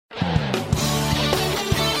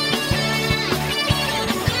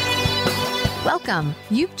Welcome.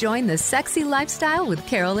 You've joined the Sexy Lifestyle with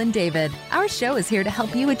Carol and David. Our show is here to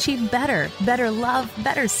help you achieve better love,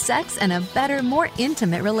 better sex, and a better, more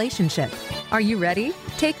intimate relationship. Are you ready?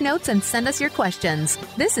 Take notes and send us your questions.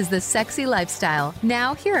 This is the Sexy Lifestyle.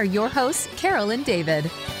 Now, here are your hosts, Carol and David.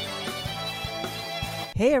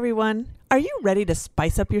 Hey everyone. Are you ready to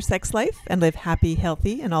spice up your sex life and live happy,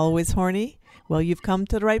 healthy, and always horny? Well, you've come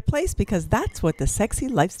to the right place because that's what the Sexy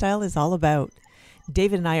Lifestyle is all about.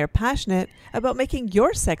 David and I are passionate about making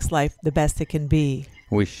your sex life the best it can be.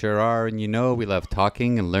 We sure are, and you know we love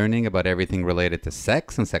talking and learning about everything related to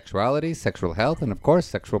sex and sexuality, sexual health, and of course,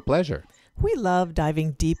 sexual pleasure. We love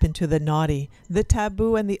diving deep into the naughty, the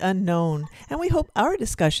taboo, and the unknown, and we hope our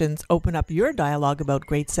discussions open up your dialogue about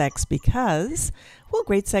great sex because, well,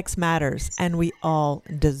 great sex matters, and we all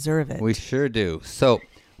deserve it. We sure do. So,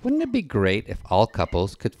 wouldn't it be great if all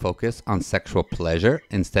couples could focus on sexual pleasure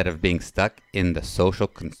instead of being stuck in the social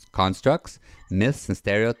constructs, myths, and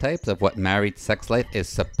stereotypes of what married sex life is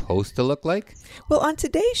supposed to look like? Well, on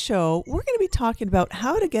today's show, we're going to be talking about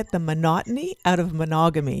how to get the monotony out of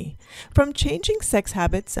monogamy. From changing sex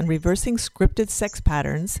habits and reversing scripted sex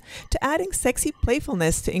patterns, to adding sexy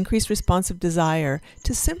playfulness to increase responsive desire,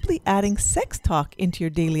 to simply adding sex talk into your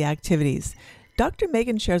daily activities. Dr.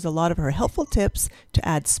 Megan shares a lot of her helpful tips to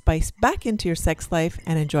add spice back into your sex life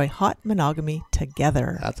and enjoy hot monogamy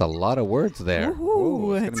together. That's a lot of words there.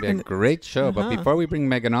 Ooh, it's going to be a great show. But before we bring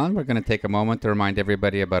Megan on, we're going to take a moment to remind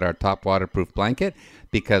everybody about our top waterproof blanket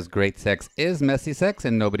because great sex is messy sex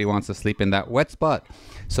and nobody wants to sleep in that wet spot.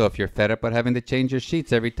 So if you're fed up with having to change your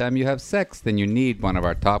sheets every time you have sex, then you need one of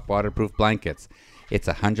our top waterproof blankets. It's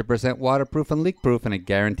 100% waterproof and leak-proof, and it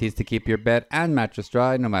guarantees to keep your bed and mattress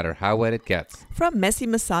dry no matter how wet it gets. From messy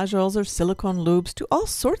massage oils or silicone lubes to all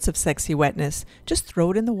sorts of sexy wetness, just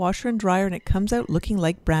throw it in the washer and dryer and it comes out looking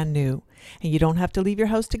like brand new. And you don't have to leave your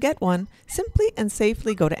house to get one. Simply and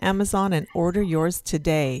safely go to Amazon and order yours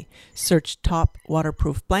today. Search Top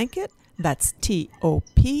Waterproof Blanket. That's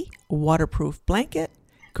T-O-P, Waterproof Blanket.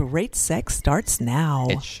 Great sex starts now.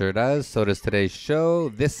 It sure does. So does today's show.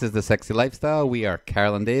 This is The Sexy Lifestyle. We are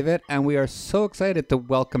Carol and David, and we are so excited to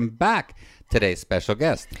welcome back today's special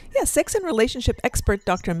guest. Yeah, sex and relationship expert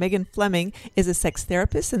Dr. Megan Fleming is a sex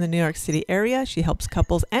therapist in the New York City area. She helps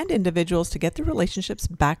couples and individuals to get their relationships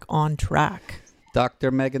back on track.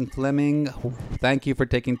 Dr. Megan Fleming, thank you for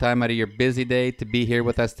taking time out of your busy day to be here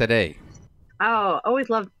with us today. Oh, always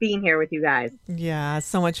love being here with you guys. Yeah,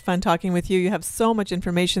 so much fun talking with you. You have so much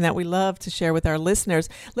information that we love to share with our listeners.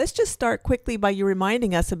 Let's just start quickly by you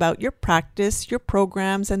reminding us about your practice, your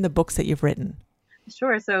programs, and the books that you've written.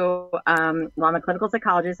 Sure. So, I'm a clinical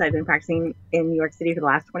psychologist. I've been practicing in New York City for the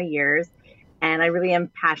last 20 years, and I really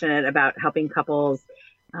am passionate about helping couples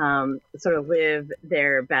sort of live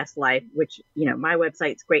their best life, which, you know, my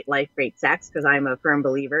website's Great Life, Great Sex, because I'm a firm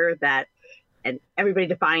believer that and everybody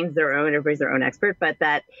defines their own, everybody's their own expert, but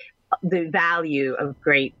that the value of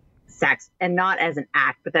great sex, and not as an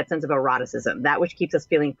act, but that sense of eroticism, that which keeps us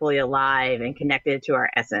feeling fully alive and connected to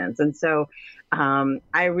our essence. And so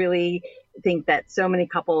I really think that so many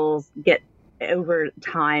couples get over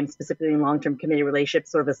time, specifically in long-term committed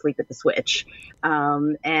relationships, sort of asleep at the switch.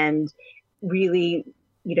 And really,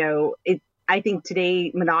 you know, I think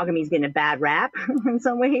today monogamy is getting a bad rap in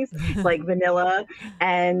some ways, like vanilla.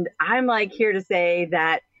 And I'm like here to say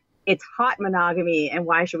that it's hot monogamy, and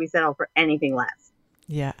why should we settle for anything less?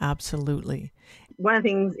 Yeah, absolutely. One of the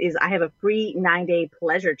things is I have a free 9-day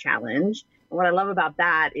pleasure challenge. And what I love about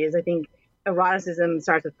that is I think eroticism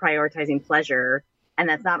starts with prioritizing pleasure, and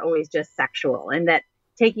that's not always just sexual, and that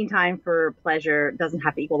taking time for pleasure doesn't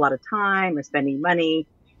have to equal a lot of time or spending money.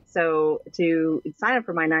 So to sign up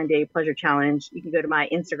for my 9-day pleasure challenge, you can go to my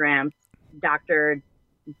Instagram, dr.megan,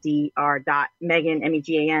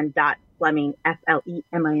 Fleming,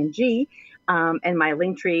 Fleming. And my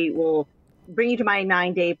link tree will bring you to my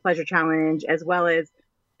 9-day pleasure challenge, as well as,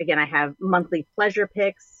 again, I have monthly pleasure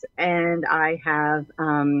picks, and I have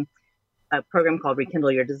a program called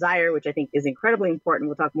Rekindle Your Desire, which I think is incredibly important.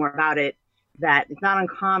 We'll talk more about it, that it's not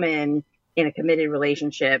uncommon in a committed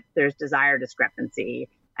relationship. There's desire discrepancy.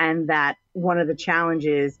 And that one of the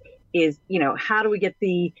challenges is, you know, how do we get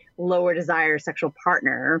the lower desire sexual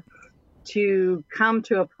partner to come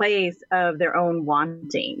to a place of their own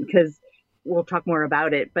wanting? Because we'll talk more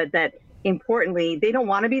about it, but that importantly, they don't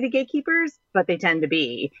want to be the gatekeepers, but they tend to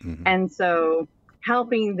be. Mm-hmm. And so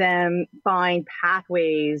helping them find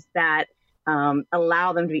pathways that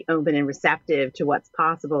allow them to be open and receptive to what's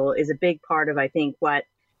possible is a big part of, I think, what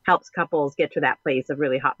helps couples get to that place of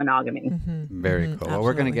really hot monogamy. Very cool. Well,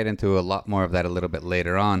 we're going to get into a lot more of that a little bit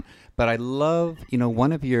later on. But I love,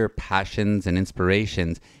 one of your passions and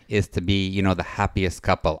inspirations is to be, the happiest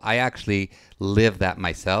couple. I actually live that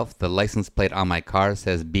myself. The license plate on my car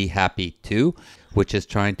says "Be Happy Too," which is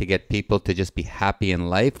trying to get people to just be happy in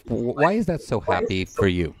life. Why is that so happy for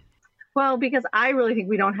you? Well, because I really think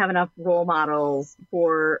we don't have enough role models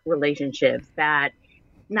for relationships that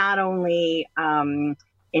not only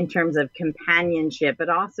in terms of companionship, but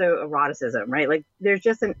also eroticism, right? Like there's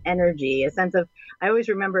just an energy, a sense of, I always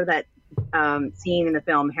remember that scene in the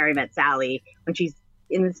film Harry Met Sally when she's,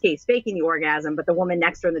 in this case, faking the orgasm, but the woman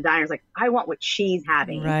next to her in the diner is like, I want what she's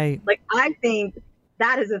having. Right. Like, I think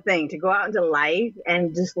that is a thing, to go out into life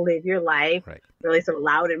and just live your life really sort of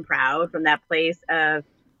loud and proud from that place of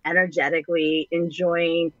energetically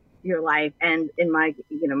enjoying your life. And in my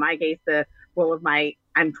case, the role of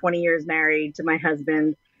I'm 20 years married to my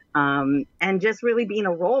husband, and just really being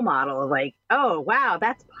a role model of like, oh, wow,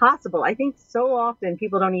 that's possible. I think so often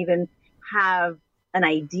people don't even have an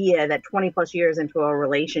idea that 20 plus years into a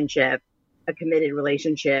relationship, a committed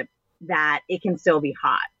relationship, that it can still be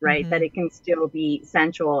hot, right? That it can still be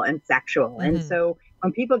sensual and sexual. And so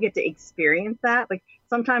when people get to experience that, like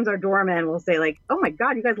sometimes our doorman will say like, oh my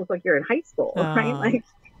God, you guys look like you're in high school, right? Like,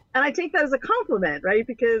 and I take that as a compliment, right?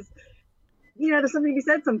 Because there's something to be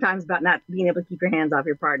said sometimes about not being able to keep your hands off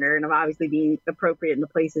your partner, and of obviously being appropriate in the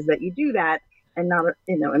places that you do that, and not,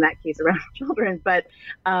 in that case, around children. But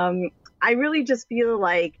I really just feel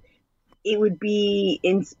like it would be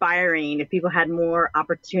inspiring if people had more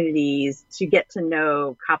opportunities to get to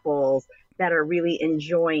know couples that are really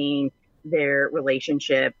enjoying their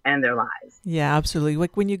relationship and their lives. Yeah, absolutely.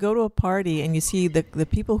 Like when you go to a party and you see the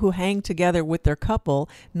people who hang together with their couple,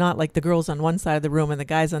 not like the girls on one side of the room and the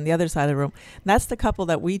guys on the other side of the room, that's the couple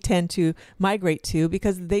that we tend to migrate to,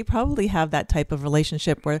 because they probably have that type of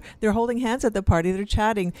relationship where they're holding hands at the party, they're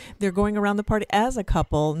chatting, they're going around the party as a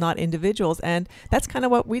couple, not individuals. And that's kind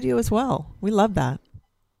of what we do as well. We love that.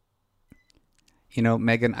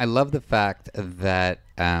 Megan, I love the fact that,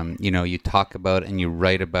 you talk about and you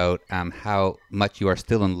write about how much you are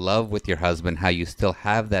still in love with your husband, how you still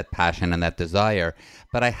have that passion and that desire.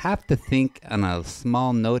 But I have to think on a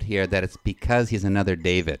small note here that it's because he's another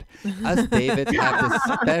David. Us Davids have this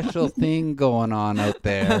special thing going on out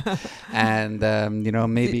there. And,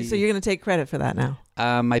 maybe... So you're going to take credit for that now?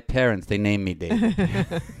 My parents, they named me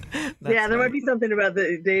David. There might be something about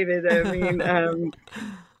the David. I mean...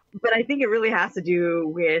 But I think it really has to do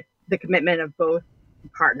with the commitment of both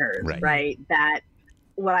partners, right? That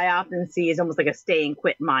what I often see is almost like a stay and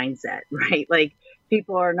quit mindset, right? Like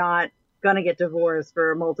people are not going to get divorced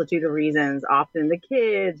for a multitude of reasons, often the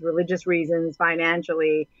kids, religious reasons,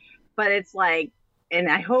 financially. But it's like,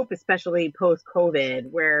 and I hope especially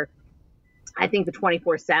post-COVID, where I think the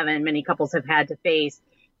 24/7 many couples have had to face,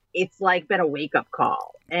 it's like been a wake-up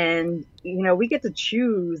call. And, we get to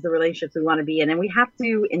choose the relationships we want to be in, and we have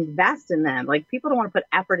to invest in them. Like, people don't want to put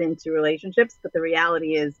effort into relationships, but the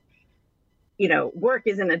reality is, work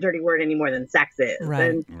isn't a dirty word any more than sex is.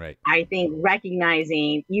 And I think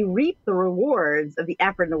recognizing you reap the rewards of the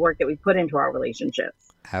effort and the work that we put into our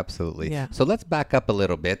relationships. Absolutely. Yeah. So let's back up a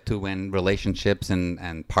little bit to when relationships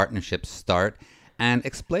and partnerships start, and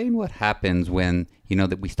explain what happens when,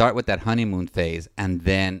 that we start with that honeymoon phase and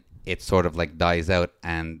then it sort of like dies out,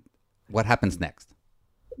 and what happens next?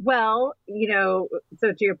 Well, so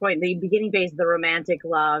to your point, the beginning phase is the romantic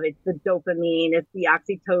love. It's the dopamine, it's the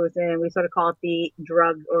oxytocin. We sort of call it the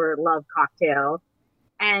drug or love cocktail.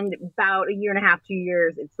 And about a year and a half, 2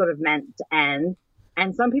 years, it's sort of meant to end.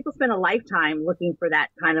 And some people spend a lifetime looking for that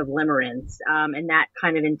kind of limerence and that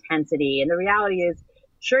kind of intensity. And the reality is,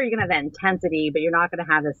 sure, you're going to have that intensity, but you're not going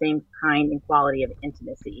to have the same kind and quality of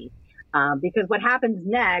intimacy. Because what happens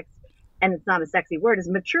next, and it's not a sexy word, is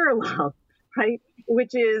mature love, right?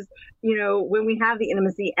 Which is, when we have the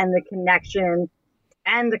intimacy and the connection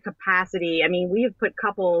and the capacity. I mean, we have put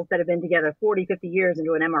couples that have been together 40, 50 years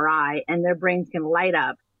into an MRI, and their brains can light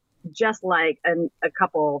up just like a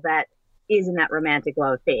couple that is in that romantic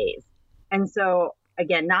love phase. And so,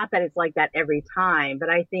 again, not that it's like that every time, but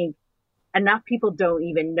I think enough people don't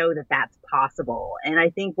even know that that's possible. And I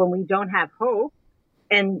think when we don't have hope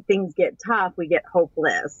and things get tough, we get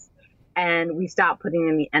hopeless and we stop putting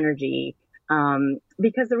in the energy.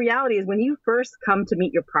 Because the reality is, when you first come to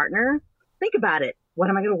meet your partner, think about it. What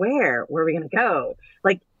am I going to wear? Where are we going to go?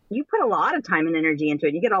 Like, you put a lot of time and energy into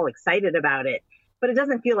it. You get all excited about it, but it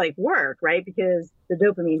doesn't feel like work, right? Because the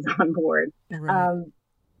dopamine's on board. Right.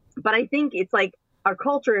 But I think it's like our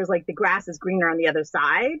culture is like the grass is greener on the other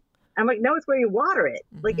side. I'm like, no, it's where you water it.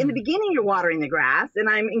 Like in the beginning, you're watering the grass, and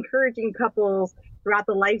I'm encouraging couples throughout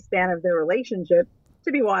the lifespan of their relationship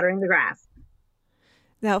to be watering the grass.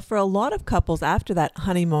 Now, for a lot of couples, after the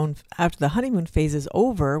honeymoon phase is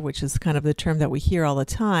over, which is kind of the term that we hear all the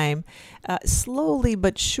time, slowly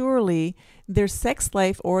but surely their sex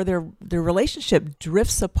life or their relationship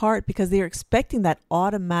drifts apart because they're expecting that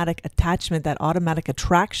automatic attachment, that automatic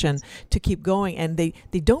attraction to keep going, and they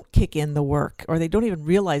don't kick in the work, or they don't even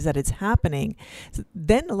realize that it's happening. So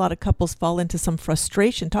then a lot of couples fall into some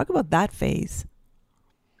frustration. Talk about that phase.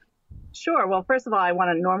 Sure. Well, first of all, I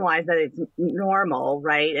want to normalize that it's normal,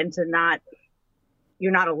 right? And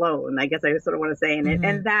you're not alone, I guess I sort of want to say in it.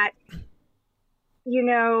 And that,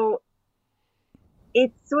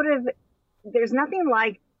 it's sort of, there's nothing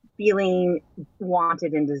like feeling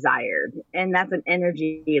wanted and desired. And that's an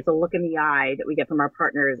energy, it's a look in the eye that we get from our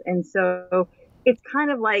partners. And so it's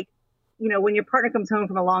kind of like, when your partner comes home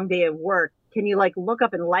from a long day of work, can you like look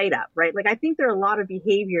up and light up, right? Like, I think there are a lot of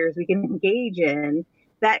behaviors we can engage in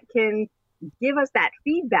that can give us that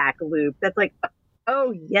feedback loop that's like,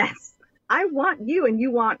 oh, yes, I want you and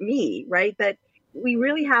you want me, right? That we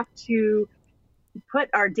really have to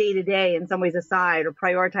put our day-to-day in some ways aside, or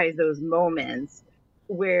prioritize those moments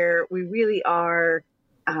where we really are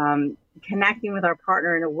connecting with our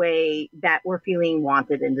partner in a way that we're feeling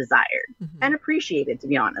wanted and desired and appreciated, to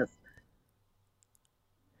be honest.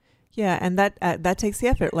 Yeah, and that takes the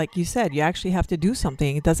effort. Like you said, you actually have to do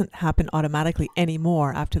something. It doesn't happen automatically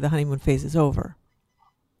anymore after the honeymoon phase is over.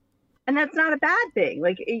 And that's not a bad thing.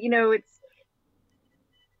 Like, it's,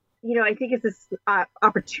 I think it's this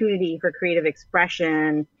opportunity for creative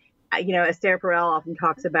expression. Esther Perel often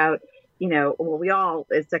talks about, we all,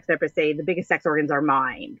 as sex therapists, say the biggest sex organ's our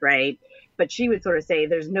mind, right? But she would sort of say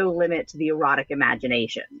there's no limit to the erotic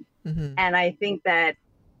imagination. And I think that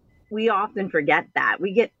we often forget that.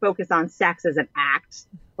 We get focused on sex as an act,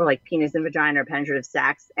 or like penis and vagina or penetrative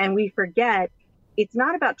sex. And we forget it's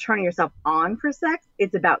not about turning yourself on for sex.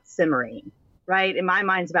 It's about simmering, right? In my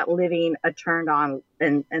mind, it's about living a turned on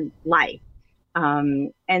and life.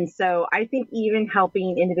 And so I think even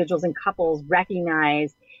helping individuals and couples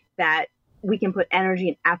recognize that we can put energy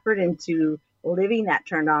and effort into living that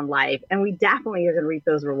turned on life. And we definitely are going to reap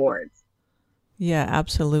those rewards. Yeah,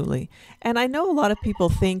 absolutely. And I know a lot of people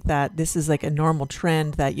think that this is like a normal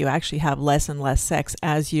trend, that you actually have less and less sex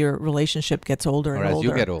as your relationship gets older and older. Or as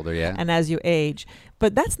you get older, yeah. And as you age.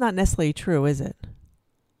 But that's not necessarily true, is it?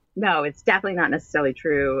 No, it's definitely not necessarily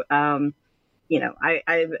true. I'm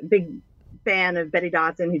a big fan of Betty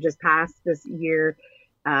Dodson, who just passed this year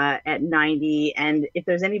at 90. And if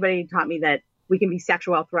there's anybody who taught me that we can be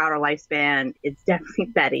sexual throughout our lifespan, it's definitely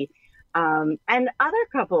Betty. And other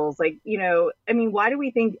couples, like, why do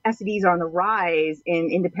we think STDs are on the rise in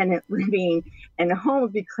independent living and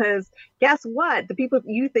homes? Because guess what? The people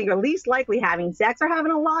you think are least likely having sex are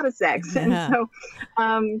having a lot of sex. Yeah. And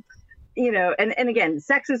so, and again,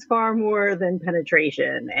 sex is far more than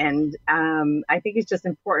penetration. And I think it's just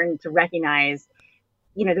important to recognize,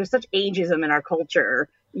 there's such ageism in our culture,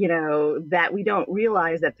 that we don't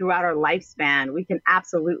realize that throughout our lifespan, we can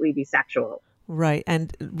absolutely be sexual. Right.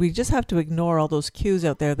 And we just have to ignore all those cues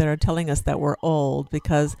out there that are telling us that we're old,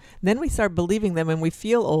 because then we start believing them and we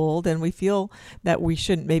feel old and we feel that we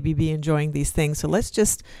shouldn't maybe be enjoying these things. So let's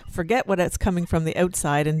just forget what's coming from the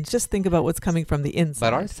outside and just think about what's coming from the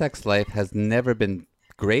inside. But our sex life has never been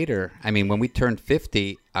greater. I mean, when we turned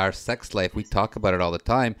 50, our sex life, we talk about it all the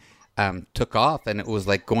time, took off, and it was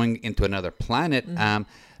like going into another planet.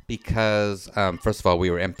 Because first of all, we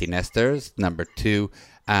were empty nesters. Number two,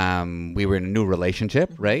 we were in a new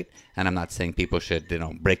relationship, right? And I'm not saying people should,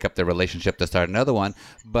 break up their relationship to start another one,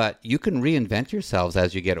 but you can reinvent yourselves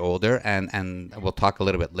as you get older. And we'll talk a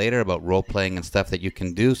little bit later about role playing and stuff that you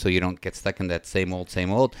can do so you don't get stuck in that same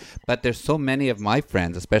old. But there's so many of my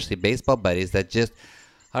friends, especially baseball buddies, that just,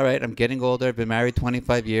 all right, I'm getting older. I've been married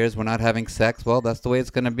 25 years. We're not having sex. Well, that's the way it's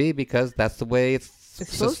going to be, because that's the way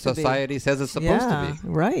society says it's supposed to be.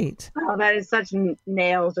 Right. Oh, that is such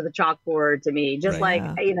nails to the chalkboard to me. Just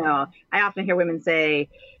I often hear women say,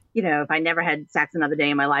 if I never had sex another day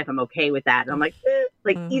in my life, I'm okay with that. And I'm like,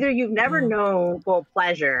 either you've never known full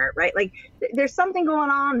pleasure, right? Like there's something going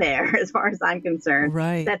on there as far as I'm concerned,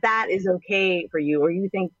 right? That is okay for you, or you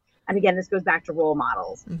think, and again, this goes back to role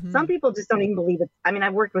models. Some people just don't even believe it. I mean,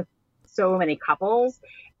 I've worked with so many couples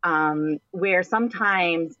where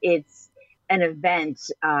sometimes it's an event,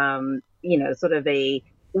 sort of a,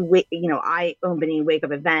 eye-opening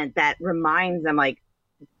wake-up event that reminds them, like,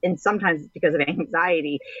 and sometimes it's because of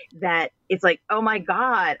anxiety, that it's like, oh my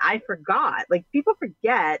God, I forgot. Like, people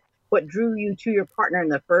forget what drew you to your partner in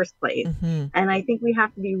the first place. And I think we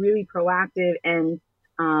have to be really proactive and,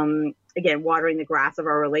 again, watering the grass of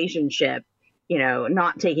our relationship,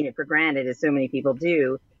 not taking it for granted as so many people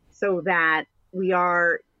do, so that we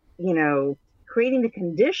are, creating the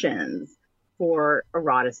conditions for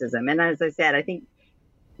eroticism. And as I said, I think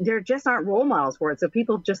there just aren't role models for it. So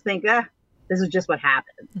people just think, this is just what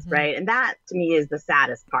happens, right? And that, to me, is the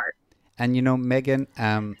saddest part. And, Megan,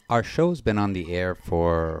 our show's been on the air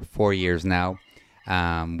for 4 years now.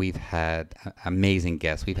 We've had amazing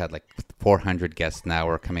guests. We've had like 400 guests now.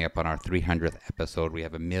 We're coming up on our 300th episode. We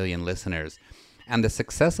have 1 million listeners. And the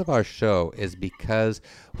success of our show is because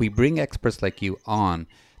we bring experts like you on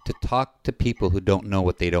to talk to people who don't know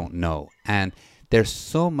what they don't know. And there's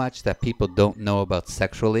so much that people don't know about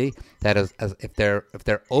sexually that as if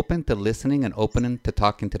they're open to listening and open to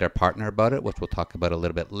talking to their partner about it, which we'll talk about a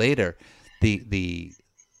little bit later,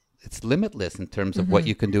 it's limitless in terms of what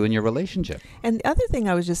you can do in your relationship. And the other thing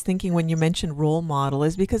I was just thinking when you mentioned role model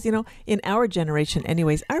is because, in our generation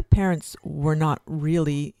anyways, our parents were not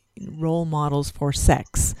really role models for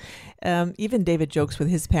sex. Even David jokes with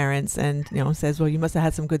his parents and, says, well, you must have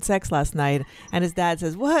had some good sex last night. And his dad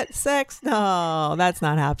says, what? Sex? No, that's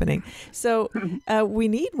not happening. So we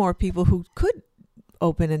need more people who could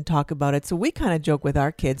open and talk about it. So we kind of joke with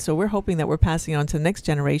our kids. So we're hoping that we're passing it on to the next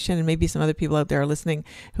generation, and maybe some other people out there are listening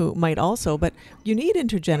who might also. But you need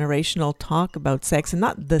intergenerational talk about sex, and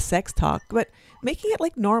not the sex talk, but making it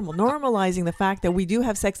like normal, normalizing the fact that we do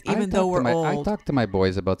have sex even though we're old. I talk to my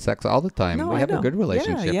boys about sex all the time. No, we have a good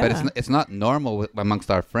relationship, but it's not normal amongst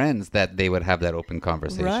our friends that they would have that open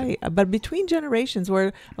conversation. Right, but between generations,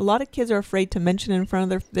 where a lot of kids are afraid to mention in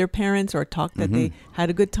front of their parents or talk that they had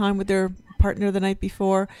a good time with their partner the night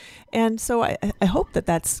before. And so I hope that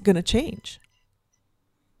that's going to change.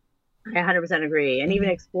 I 100% agree. And even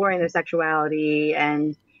exploring their sexuality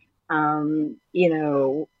and,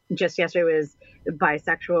 just yesterday was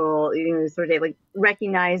bisexual, sort of day, like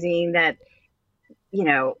recognizing that,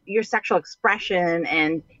 your sexual expression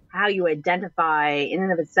and how you identify in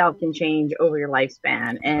and of itself can change over your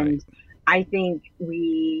lifespan. And I think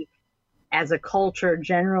we, as a culture,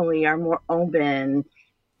 generally are more open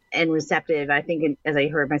and receptive. I think, as I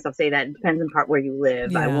heard myself say, that it depends in part where you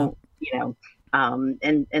live. I won't,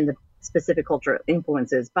 and the specific cultural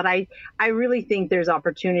influences. But I really think there's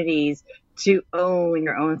opportunities to own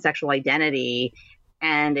your own sexual identity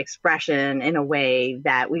and expression in a way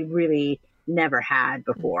that we really never had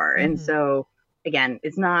before. And so, again,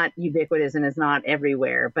 it's not ubiquitous and it's not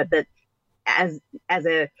everywhere, but that as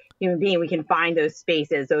a human being, we can find those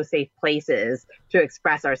spaces, those safe places to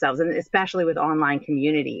express ourselves. And especially with online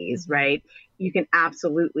communities, right? You can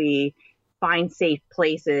absolutely find safe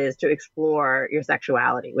places to explore your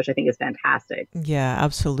sexuality, which I think is fantastic. Yeah,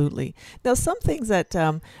 absolutely. Now, some things that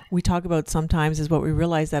we talk about sometimes is what we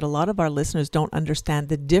realize that a lot of our listeners don't understand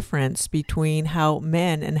the difference between how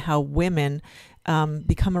men and how women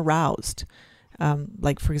become aroused.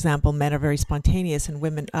 Like, for example, men are very spontaneous and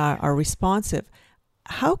women are responsive.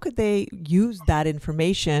 How could they use that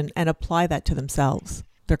information and apply that to themselves,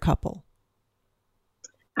 their couple?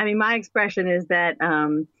 I mean, my expression is that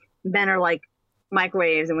men are like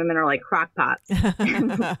microwaves and women are like crock pots.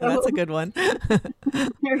 That's a good one.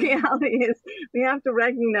 The reality is we have to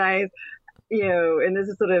recognize, and this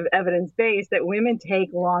is sort of evidence-based, that women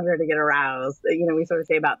take longer to get aroused. We sort of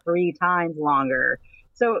say about 3 times longer.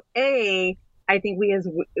 So I think we as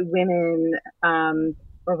women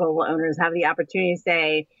or vulva owners have the opportunity to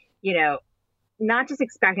say, not just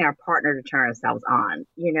expecting our partner to turn ourselves on,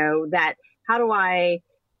 that how do I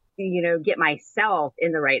get myself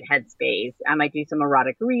in the right headspace? I might do some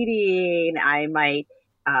erotic reading. I might,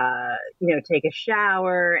 take a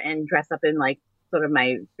shower and dress up in like sort of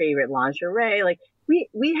my favorite lingerie. Like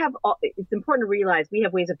we have, it's important to realize we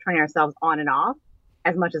have ways of turning ourselves on and off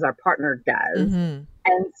as much as our partner does.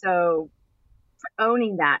 And so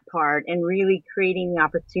owning that part and really creating the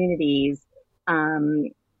opportunities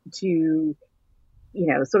to,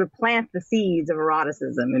 sort of plant the seeds of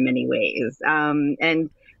eroticism in many ways. And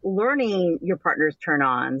learning your partner's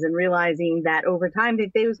turn-ons and realizing that over time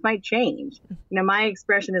that those might change. My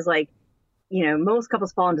expression is like, most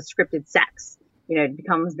couples fall into scripted sex. It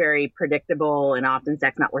becomes very predictable and often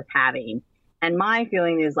sex not worth having. And my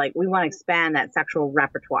feeling is like, we want to expand that sexual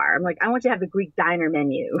repertoire. I'm like, I want you to have the Greek diner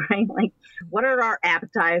menu, right? Like, what are our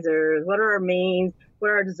appetizers? What are our mains? What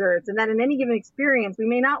are our desserts? And that in any given experience, we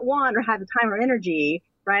may not want or have the time or energy,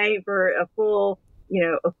 right, for a full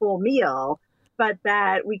meal, but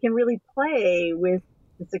that we can really play with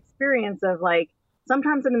this experience of like,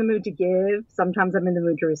 sometimes I'm in the mood to give, sometimes I'm in the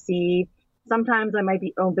mood to receive, sometimes I might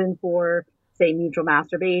be open for say mutual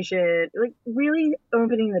masturbation, like really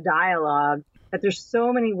opening the dialogue that there's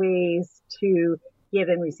so many ways to give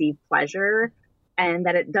and receive pleasure, and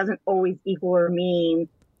that it doesn't always equal or mean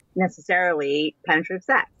necessarily penetrative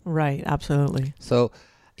sex. Right, absolutely. So,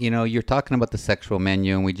 you're talking about the sexual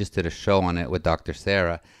menu, and we just did a show on it with Dr.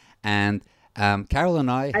 Sarah. And Carol and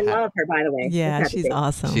I love her, by the way. Yeah, she's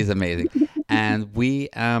awesome. She's amazing. And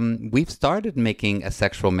we've started making a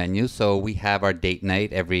sexual menu. So we have our date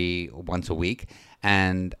night once a week.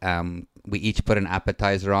 And we each put an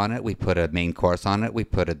appetizer on it. We put a main course on it. We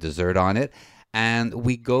put a dessert on it. And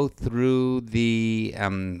we go through the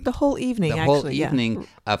whole evening,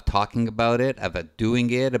 of talking about it, about doing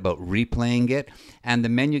it, about replaying it. And the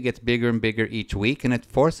menu gets bigger and bigger each week. And it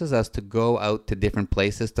forces us to go out to different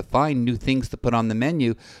places to find new things to put on the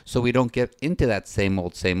menu so we don't get into that same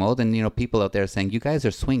old. And, people out there saying, you guys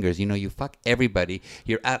are swingers. You fuck everybody.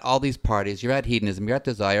 You're at all these parties. You're at hedonism. You're at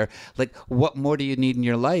desire. Like, what more do you need in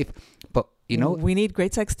your life? But we need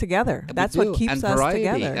great sex together. That's what keeps us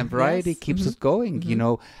together. And variety keeps us going.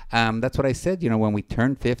 That's what I said. When we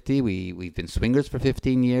turned 50, we've been swingers for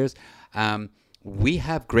 15 years. We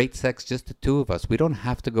have great sex, just the two of us. We don't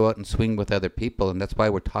have to go out and swing with other people. And that's why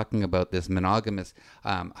we're talking about this monogamous,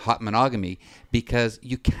 hot monogamy, because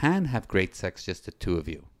you can have great sex, just the two of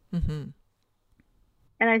you. Mm-hmm.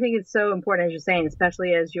 And I think it's so important, as you're saying,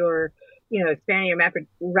 especially as you're expanding your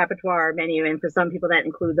repertoire menu, and for some people that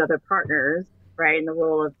includes other partners, right, in the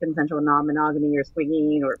role of consensual non-monogamy or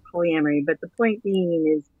swinging or polyamory. But the point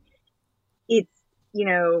being is, it's,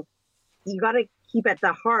 you got to keep at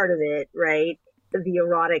the heart of it, right, the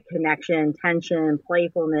erotic connection, tension,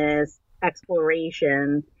 playfulness,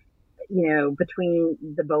 exploration, between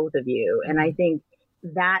the both of you. And I think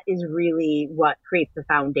that is really what creates the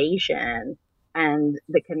foundation and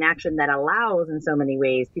the connection that allows, in so many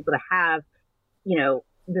ways, people to have,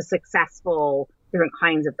 the successful different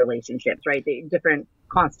kinds of relationships, right? The different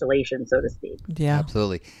constellations, so to speak. Yeah,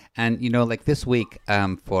 absolutely. And, like this week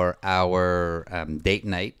for our date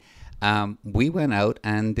night, we went out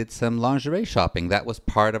and did some lingerie shopping. That was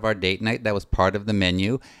part of our date night. That was part of the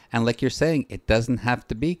menu. And like you're saying, it doesn't have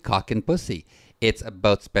to be cock and pussy. It's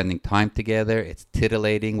about spending time together. It's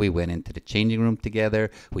titillating. We went into the changing room together.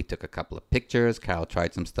 We took a couple of pictures. Carol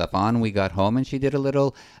tried some stuff on. We got home and she did a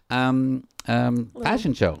little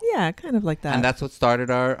fashion show. Yeah, kind of like that. And that's what started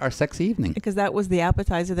our sexy evening. Because that was the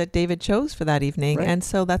appetizer that David chose for that evening. Right. And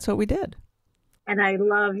so that's what we did. And I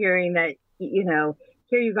love hearing that,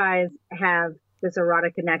 here you guys have this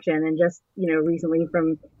erotic connection. And just, recently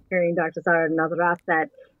from hearing Dr. Sarah Nazareth that,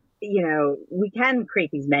 we can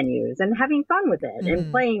create these menus and having fun with it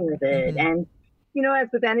and playing with it. And, as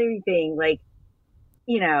with anything, like,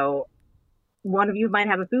 one of you might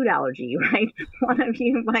have a food allergy, right? One of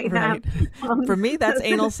you might have... For me, that's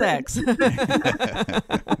anal sex. That's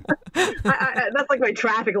like my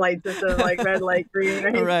traffic light system, like red light, green,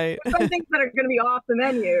 right? Right. Some things that are going to be off the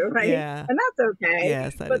menu, right? Yeah. And that's okay.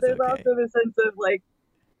 Yes, but there's also the sense of like,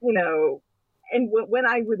 and when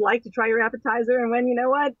I would like to try your appetizer, and when,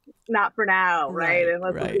 not for now, right? And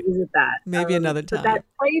let's revisit that. Maybe another time. But that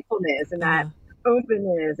playfulness and that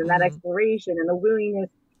openness and that exploration and the willingness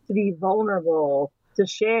to be vulnerable, to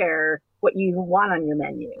share what you want on your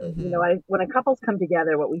menu. When a couples come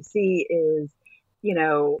together, what we see is,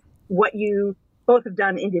 what you both have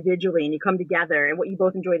done individually, and you come together, and what you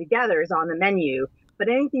both enjoy together is on the menu. But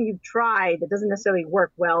anything you've tried that doesn't necessarily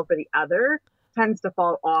work well for the other tends to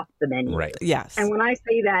fall off the menu. Right. Yes. And when I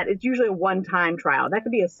say that, it's usually a one-time trial. That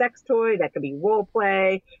could be a sex toy, that could be role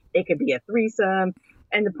play, it could be a threesome.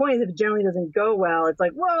 And the point is, if it generally doesn't go well, it's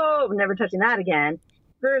like, whoa, I'm never touching that again.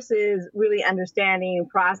 Versus really understanding,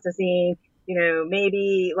 processing,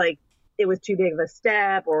 maybe like it was too big of a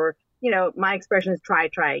step, or, my expression is try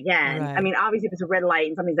again. Right. I mean, obviously if it's a red light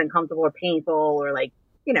and something's uncomfortable or painful, or like,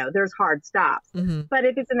 there's hard stops. But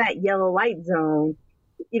if it's in that yellow light zone,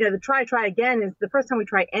 the try again is the first time we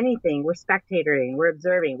try anything. We're spectating, we're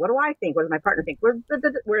observing. What do I think? What does my partner think?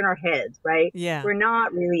 We're in our heads, right? Yeah. We're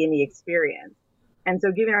not really in the experience. And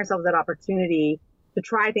so giving ourselves that opportunity to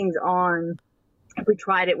try things on. If we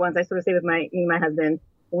tried it once, I sort of say with my husband,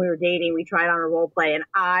 when we were dating, we tried on a role play, and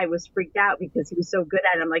I was freaked out because he was so good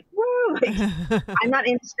at it. I'm like, whoa, like, I'm not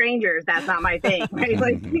into strangers. That's not my thing, right?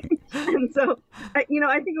 Like, and so, I think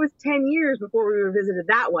it was 10 years before we revisited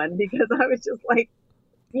that one, because I was just like,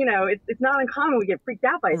 it's not uncommon we get freaked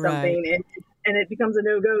out by something, and it becomes a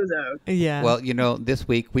no-go zone. Yeah. Well, this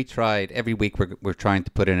week we tried, every week we're trying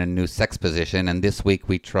to put in a new sex position, and this week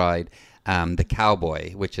we tried the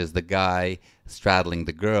cowboy, which is the guy straddling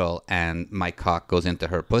the girl, and my cock goes into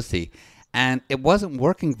her pussy. And it wasn't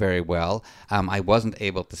working very well. I wasn't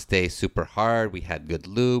able to stay super hard. We had good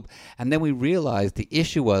lube. And then we realized the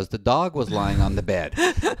issue was the dog was lying on the bed.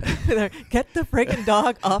 Get the freaking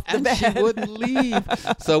dog off the bed. And she wouldn't leave.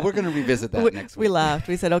 So we're going to revisit that next week. We laughed.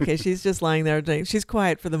 We said, okay, she's just lying there. She's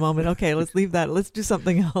quiet for the moment. Okay, let's leave that. Let's do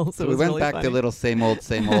something else. So we went really back to little same old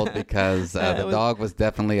because the dog was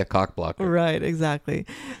definitely a cock blocker. Right, exactly.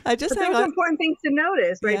 Those are important things to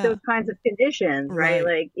notice, right? Yeah. Those kinds of conditions, right?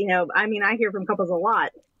 Like, I hear from couples a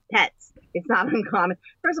lot, pets. It's not uncommon.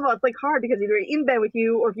 First of all, it's like hard because either in bed with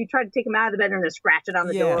you, or if you try to take them out of the bedroom, they're scratching on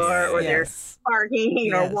the door, or they're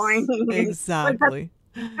barking or whining. Exactly.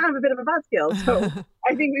 Like, kind of a bit of a buzzkill. So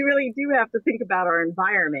I think we really do have to think about our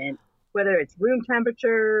environment, whether it's room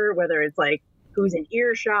temperature, whether it's like who's in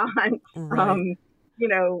earshot, aromatherapy.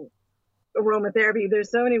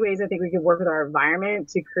 There's so many ways I think we can work with our environment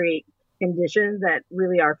to create conditions that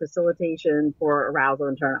really are facilitation for arousal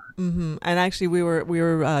and turn on. Mm-hmm. And actually, we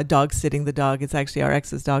were dog sitting the dog. It's actually our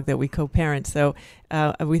ex's dog that we co-parent. So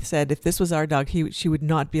we said if this was our dog, she would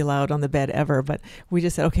not be allowed on the bed ever. But we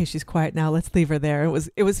just said, okay, she's quiet now. Let's leave her there.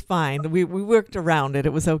 It was fine. We worked around it.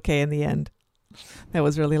 It was okay in the end. That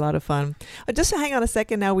was really a lot of fun. Just hang on a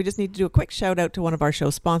second now. We just need to do a quick shout out to one of our show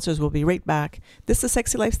sponsors. We'll be right back. This is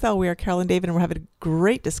Sexy Lifestyle. We are Carol and David, and we're having a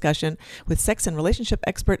great discussion with sex and relationship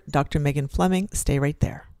expert, Dr. Megan Fleming. Stay right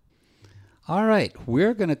there. All right,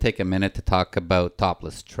 we're going to take a minute to talk about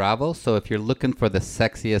topless travel. So if you're looking for the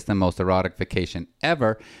sexiest and most erotic vacation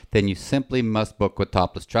ever, then you simply must book with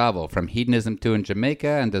Topless Travel. From Hedonism 2 in Jamaica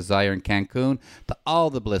and Desire in Cancun to all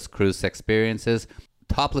the Bliss Cruise experiences,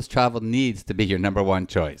 Topless Travel needs to be your number one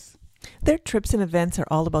choice. Their trips and events are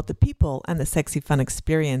all about the people and the sexy fun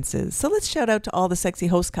experiences. So let's shout out to all the sexy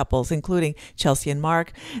host couples, including Chelsea and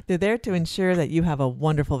Mark. They're there to ensure that you have a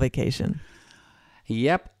wonderful vacation.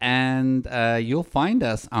 Yep, and you'll find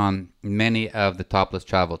us on many of the Topless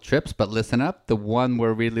Travel trips, but listen up, the one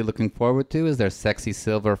we're really looking forward to is their Sexy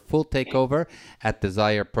Silver full takeover at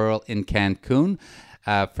Desire Pearl in Cancun.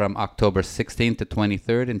 From October 16th to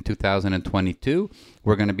 23rd in 2022.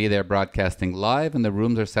 We're going to be there broadcasting live, and the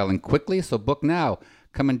rooms are selling quickly, so book now.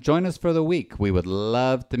 Come and join us for the week. We would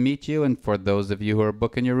love to meet you, and for those of you who are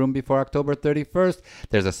booking your room before October 31st,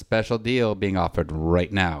 there's a special deal being offered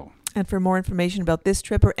right now. And for more information about this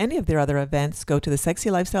trip or any of their other events, go to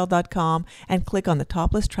thesexylifestyle.com and click on the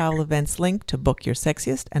Topless Travel Events link to book your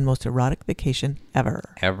sexiest and most erotic vacation ever.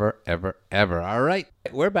 Ever. All right,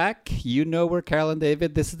 we're back. You know we're Carol and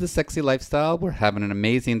David. This is The Sexy Lifestyle. We're having an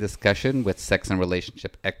amazing discussion with sex and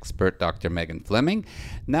relationship expert Dr. Megan Fleming.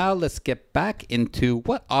 Now let's get back into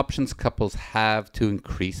what options couples have to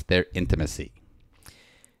increase their intimacy.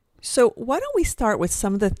 So why don't we start with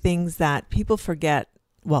some of the things that people forget?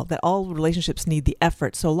 Well, that all relationships need the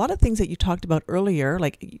effort. So a lot of things that you talked about earlier,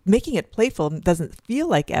 like making it playful doesn't feel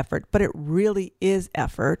like effort, but it really is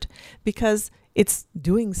effort because it's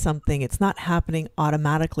doing something. It's not happening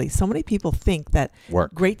automatically. So many people think that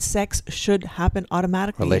great sex should happen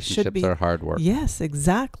automatically. Relationships are hard work. Yes,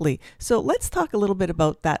 exactly. So let's talk a little bit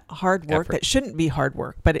about that hard work that shouldn't be hard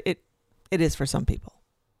work, but it is for some people.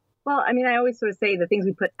 Well, I always sort of say the things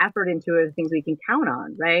we put effort into are the things we can count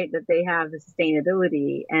on, right? That they have the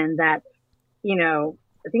sustainability and that, the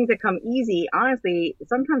things that come easy, honestly,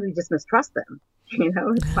 sometimes we just mistrust them.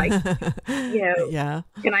 It's like, yeah.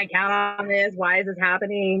 Can I count on this? Why is this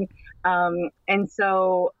happening? And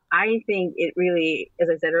so I think it really,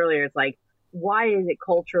 as I said earlier, it's like, why is it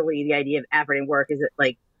culturally the idea of effort and work? Is it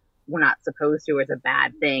like we're not supposed to, or it's a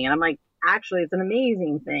bad thing? And I'm like, actually, it's an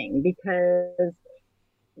amazing thing because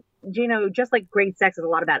just like great sex is a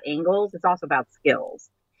lot about angles, it's also about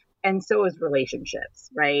skills. And so is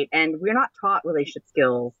relationships, right? And we're not taught relationship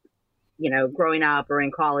skills, growing up or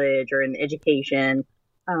in college or in education.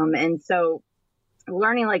 And so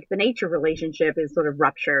learning like the nature of relationship is sort of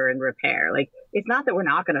rupture and repair. Like, it's not that we're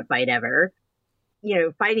not going to fight ever.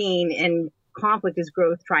 Fighting and conflict is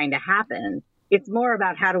growth trying to happen. It's more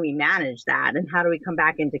about how do we manage that and how do we come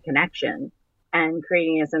back into connection and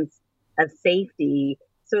creating a sense of safety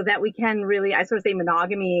so that we can really, I sort of say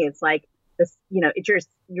monogamy, it's like this, it's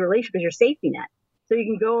your relationship is your safety net. So you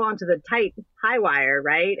can go onto the tight high wire,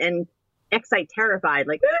 right? And excite terrified,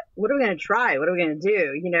 like, what are we going to try? What are we going to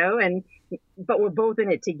do? But we're both in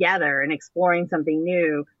it together and exploring something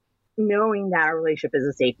new, knowing that our relationship is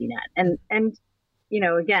a safety net. And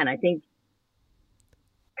again, I think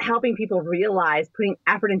helping people realize putting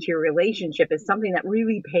effort into your relationship is something that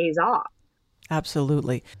really pays off.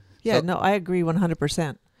 Absolutely. Yeah, no, I agree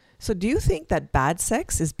 100%. So do you think that bad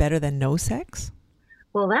sex is better than no sex?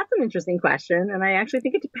 Well, that's an interesting question. And I actually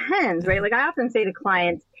think it depends, right? Like I often say to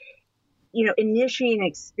clients, initiating an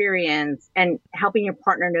experience and helping your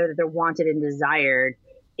partner know that they're wanted and desired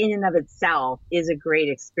in and of itself is a great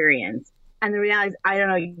experience. And the reality is, I don't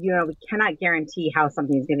know, we cannot guarantee how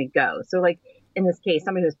something's going to go. So like in this case,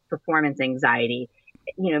 somebody who has performance anxiety,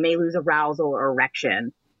 may lose arousal or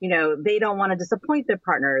erection. They don't want to disappoint their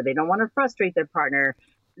partner. They don't want to frustrate their partner.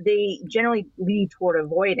 They generally lead toward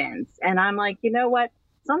avoidance. And I'm like, you know what?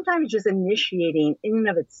 Sometimes just initiating in and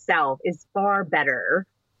of itself is far better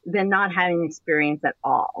than not having experience at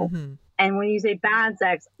all. Mm-hmm. And when you say bad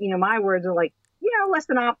sex, my words are like, less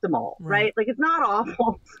than optimal, right? Like it's not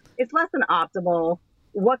awful. It's less than optimal.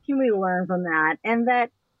 What can we learn from that? And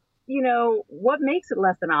that, what makes it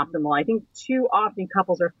less than optimal? I think too often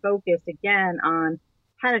couples are focused again on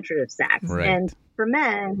penetrative sex. Right. And for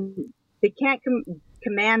men, they can't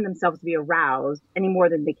command themselves to be aroused any more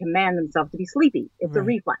than they command themselves to be sleepy. It's a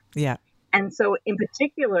reflex. Yeah. And so in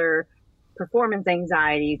particular, performance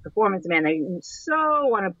anxiety, performance demand, they so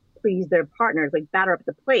want to please their partners, like batter up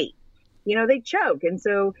the plate. They choke. And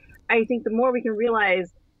so I think the more we can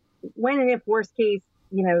realize when and if worst case,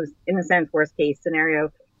 in a sense, worst case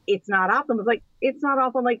scenario, it's not optimal. It's not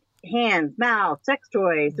optimal, like hands, mouth, sex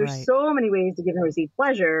toys. There's so many ways to give and receive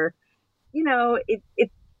pleasure.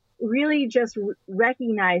 It's really just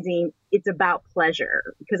recognizing it's about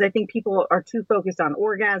pleasure, because I think people are too focused on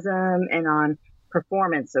orgasm and on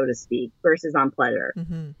performance, so to speak, versus on pleasure.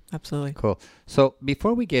 Mm-hmm. Absolutely. Cool. So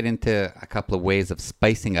before we get into a couple of ways of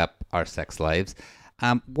spicing up our sex lives,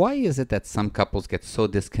 why is it that some couples get so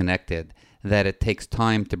disconnected that it takes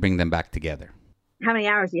time to bring them back together? How many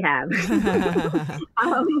hours do you have?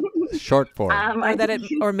 Short form.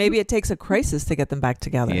 Or maybe it takes a crisis to get them back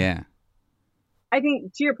together. Yeah. I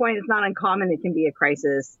think to your point, it's not uncommon. It can be a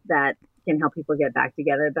crisis that can help people get back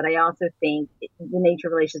together. But I also think the nature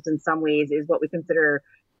of relationships in some ways is what we consider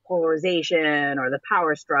polarization or the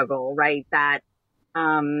power struggle, right? That,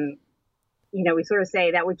 we sort of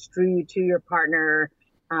say that which drew you to your partner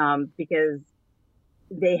because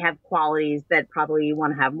they have qualities that probably you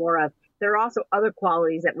want to have more of. There are also other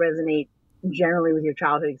qualities that resonate generally with your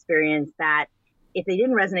childhood experience that if they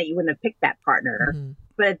didn't resonate, you wouldn't have picked that partner. Mm-hmm.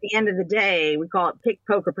 But at the end of the day, we call it pick,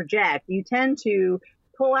 poke, or project. You tend to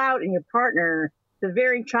pull out in your partner the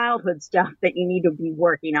very childhood stuff that you need to be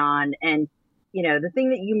working on. And, the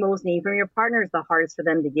thing that you most need from your partner is the hardest for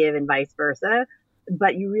them to give and vice versa.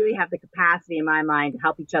 But you really have the capacity, in my mind, to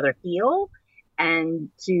help each other heal and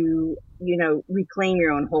to, reclaim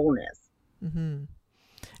your own wholeness. Mm-hmm.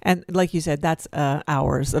 And like you said, that's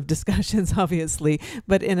hours of discussions, obviously.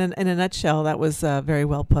 But in a nutshell, that was very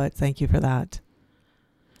well put. Thank you for that.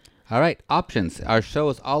 All right, options. Our show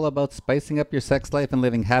is all about spicing up your sex life and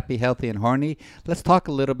living happy, healthy, and horny. Let's talk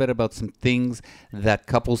a little bit about some things that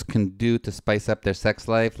couples can do to spice up their sex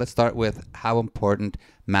life. Let's start with how important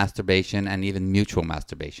masturbation and even mutual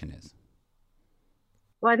masturbation is.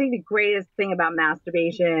 Well, I think the greatest thing about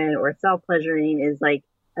masturbation or self-pleasuring is, like,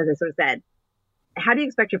 as I sort of said, how do you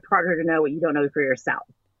expect your partner to know what you don't know for yourself,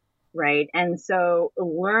 right? And so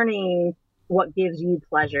learning what gives you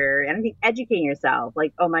pleasure, and I think educating yourself,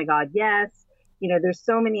 like, oh my God, yes, there's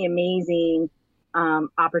so many amazing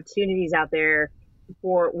opportunities out there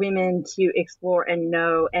for women to explore and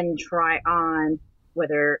know and try on,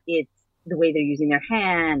 whether it's the way they're using their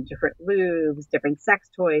hand, different lubes, different sex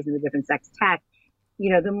toys, and the different sex tech.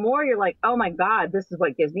 The more you're like, oh my God, this is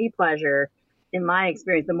what gives me pleasure, in my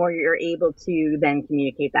experience, the more you're able to then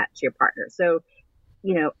communicate that to your partner. So,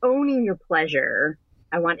 owning your pleasure,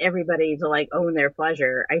 I want everybody to own their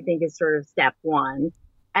pleasure, I think is sort of step one.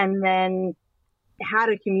 And then how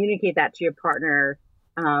to communicate that to your partner.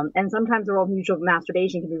 And sometimes the role of mutual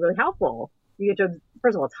masturbation can be really helpful. You get to,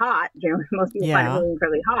 first of all, it's hot. Generally, most people find it really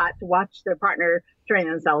incredibly hot to watch their partner turning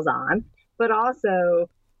themselves on. But also,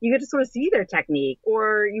 you get to sort of see their technique,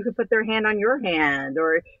 or you could put their hand on your hand,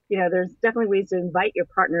 or, there's definitely ways to invite your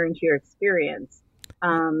partner into your experience.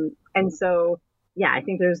 And so, I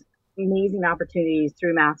think there's amazing opportunities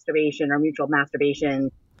through masturbation or mutual masturbation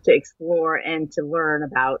to explore and to learn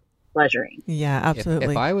about pleasuring. Yeah,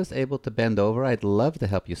 absolutely. If I was able to bend over, I'd love to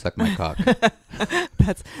help you suck my cock.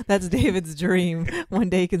 That's David's dream. One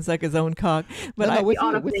day he can suck his own cock. But I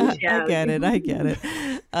get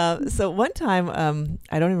it. So one time,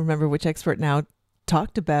 I don't even remember which expert now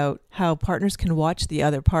talked about how partners can watch the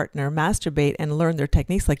other partner masturbate and learn their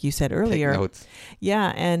techniques, like you said earlier. Take notes.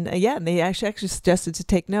 Yeah, and they actually suggested to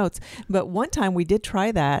take notes. But one time we did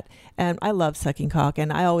try that, and I love sucking cock,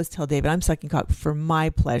 and I always tell David, I'm sucking cock for my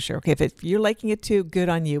pleasure. Okay, if you're liking it too, good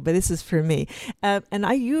on you, but this is for me. And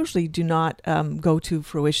I usually do not go to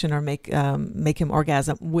fruition or make him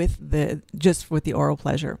orgasm with the oral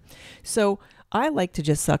pleasure. So I like to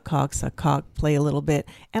just suck cock, play a little bit.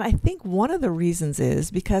 And I think one of the reasons is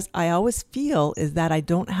because I always feel is that I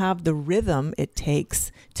don't have the rhythm it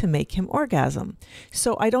takes to make him orgasm.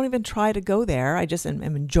 So I don't even try to go there. I just am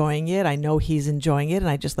enjoying it. I know he's enjoying it, and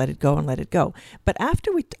I just let it go and let it go. But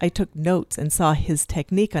after I took notes and saw his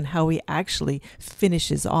technique on how he actually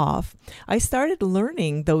finishes off, I started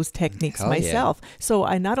learning those techniques myself. Yeah. So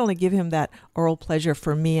I not only give him that oral pleasure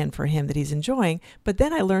for me and for him that he's enjoying, but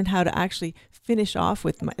then I learned how to actually finish off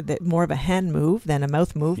with more of a hand move than a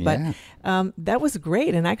mouth move. Yeah. But that was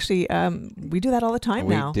great. And actually, we do that all the time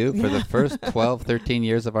now. We do. For the first 12, 13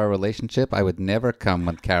 years of our relationship, I would never come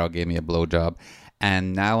when Carol gave me a blowjob.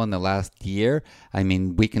 And now in the last year, I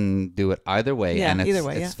mean, we can do it either way. Yeah, and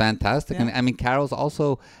it's fantastic. Yeah. And I mean, Carol's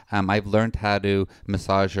also, I've learned how to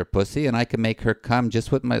massage her pussy, and I can make her come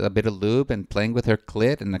just with a bit of lube and playing with her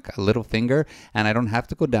clit and a little finger. And I don't have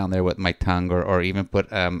to go down there with my tongue or even put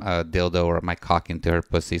a dildo or my cock into her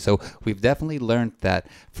pussy. So we've definitely learned that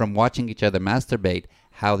from watching each other masturbate,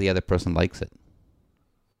 how the other person likes it.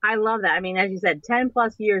 I love that. I mean, as you said, 10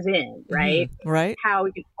 plus years in, right? Mm-hmm. Right. How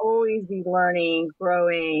we can always be learning,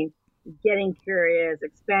 growing, getting curious,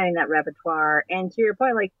 expanding that repertoire. And to your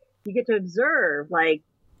point, like, you get to observe, like,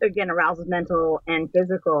 again, arousal is mental and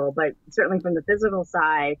physical, but certainly from the physical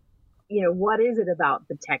side, you know, what is it about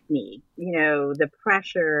the technique? You know, the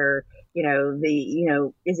pressure,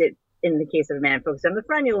 is it, in the case of a man, focused on the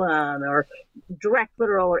frenulum or direct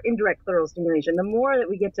clitoral or indirect clitoral stimulation? The more that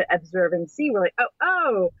we get to observe and see, we're like,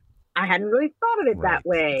 oh, I hadn't really thought of it that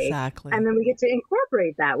way. Exactly. And then we get to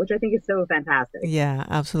incorporate that, which I think is so fantastic. Yeah,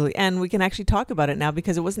 absolutely. And we can actually talk about it now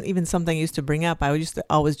because it wasn't even something I used to bring up. I used to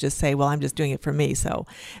always just say, well, I'm just doing it for me. So,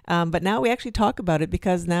 but now we actually talk about it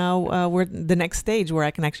because now we're the next stage where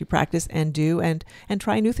I can actually practice and do and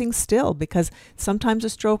try new things still, because sometimes the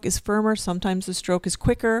stroke is firmer, sometimes the stroke is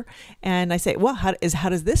quicker. And I say, well, how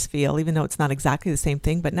does this feel? Even though it's not exactly the same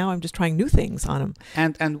thing, but now I'm just trying new things on him.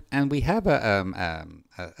 And we have a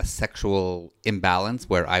sexual imbalance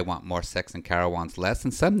where I want more sex and Carol wants less.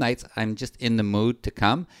 And some nights I'm just in the mood to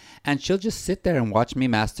come, and she'll just sit there and watch me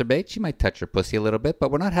masturbate. She might touch her pussy a little bit,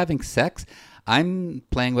 but we're not having sex. I'm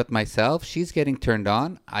playing with myself. She's getting turned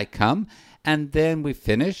on. I come, and then we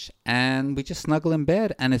finish and we just snuggle in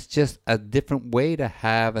bed. And it's just a different way to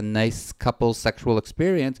have a nice couple sexual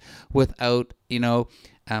experience without,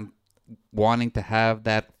 wanting to have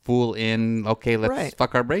that full in, okay, let's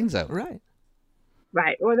fuck our brains out.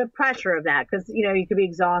 Right. Or the pressure of that, because, you could be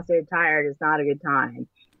exhausted, tired. It's not a good time.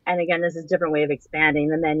 And again, this is a different way of expanding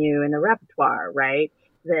the menu and the repertoire, right?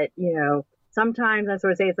 That, sometimes I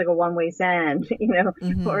sort of say it's like a one-way send,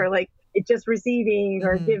 mm-hmm. or like it's just receiving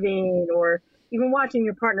or mm-hmm. giving, or even watching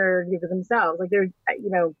your partner give it themselves. Like they're,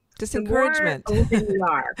 just encouragement. More open you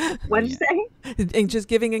are. What did you say? And just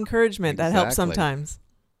giving encouragement. Exactly. That helps sometimes.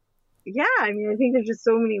 Yeah. I mean, I think there's just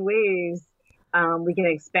so many ways we can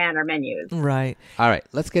expand our menus. Right. All right.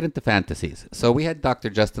 Let's get into fantasies. So we had Dr.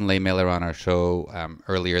 Justin Lehmiller on our show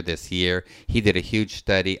earlier this year. He did a huge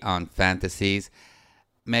study on fantasies.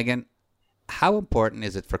 Megan, how important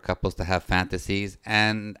is it for couples to have fantasies?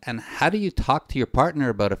 And how do you talk to your partner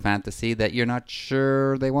about a fantasy that you're not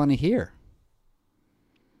sure they want to hear?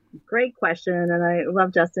 Great question. And I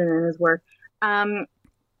love Justin and his work. I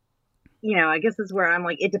guess this is where I'm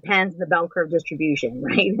like, it depends on the bell curve distribution,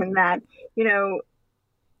 right? And that,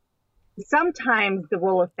 sometimes the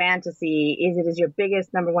role of fantasy is your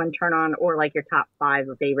biggest number one turn on or like your top 5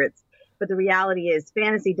 of favorites. But the reality is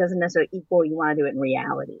fantasy doesn't necessarily equal you want to do it in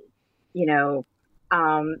reality,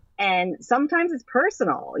 and sometimes it's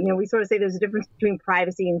personal. We sort of say there's a difference between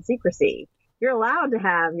privacy and secrecy. You're allowed to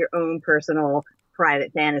have your own personal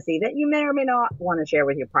private fantasy that you may or may not want to share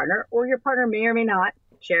with your partner, or your partner may or may not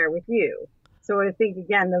share with you. So I think,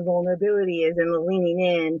 again, the vulnerability is in the leaning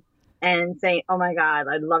in and saying, oh my God,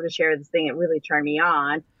 I'd love to share this thing. It really turned me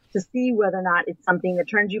on, to see whether or not it's something that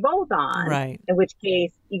turns you both on. Right. In which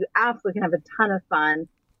case you absolutely can have a ton of fun,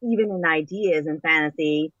 even in ideas and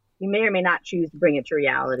fantasy. You may or may not choose to bring it to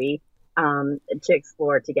reality, to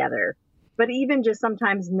explore together. But even just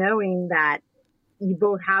sometimes knowing that you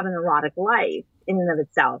both have an erotic life in and of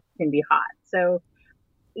itself can be hot. So,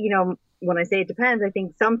 when I say it depends, I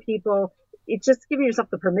think some people, it's just giving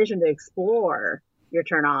yourself the permission to explore your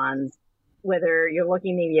turn-ons, whether you're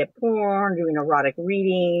looking maybe at porn, doing erotic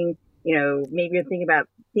reading, maybe you're thinking about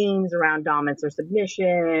themes around dominance or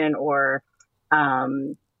submission, or,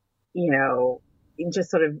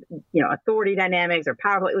 just sort of, authority dynamics or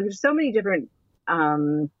power play. There's so many different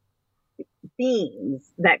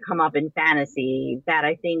themes that come up in fantasy that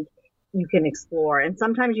I think you can explore. And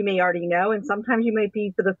sometimes you may already know, and sometimes you might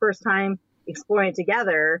be for the first time exploring it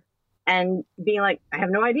together. and being like, I have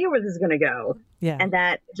no idea where this is going to go. Yeah. And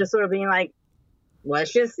that just sort of being like,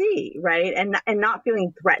 let's just see, right? And not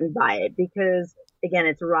feeling threatened by it, because again,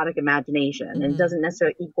 it's erotic imagination and it doesn't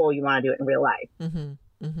necessarily equal you want to do it in real life.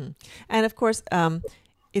 And of course,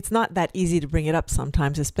 it's not that easy to bring it up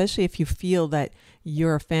sometimes, especially if you feel that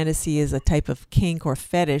your fantasy is a type of kink or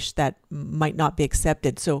fetish that might not be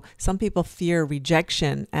accepted. So some people fear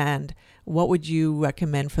rejection. And what would you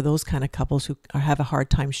recommend for those kind of couples who have a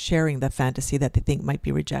hard time sharing the fantasy that they think might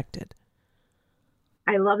be rejected?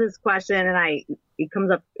 I love this question, and it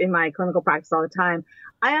comes up in my clinical practice all the time.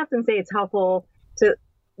 I often say it's helpful to,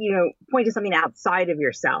 point to something outside of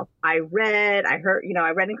yourself. I read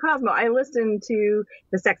in Cosmo, I listened to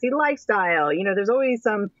the Sexy Lifestyle. There's always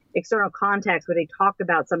some external context where they talked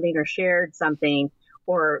about something or shared something,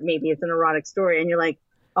 or maybe it's an erotic story and you're like,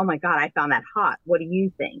 oh my God, I found that hot. What do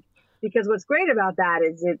you think? Because what's great about that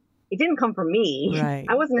is it didn't come from me. Right.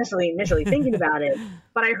 I wasn't initially thinking about it,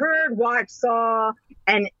 but I heard, watched, saw,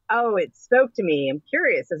 and it spoke to me. I'm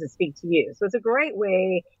curious, does it speak to you? So it's a great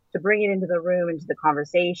way to bring it into the room, into the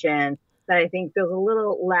conversation, that I think feels a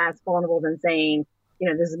little less vulnerable than saying,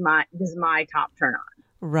 this is my top turn on.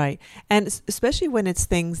 Right. And especially when it's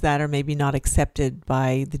things that are maybe not accepted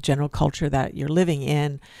by the general culture that you're living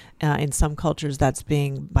in. In some cultures, that's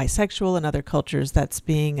being bisexual. In other cultures, that's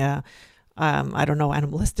being, I don't know,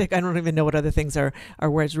 animalistic. I don't even know what other things are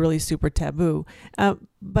where it's really super taboo.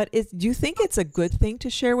 But do you think it's a good thing to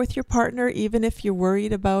share with your partner, even if you're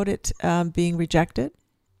worried about it being rejected?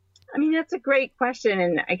 I mean, that's a great question.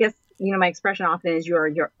 And I guess, my expression often is you're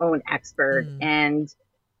your own expert. And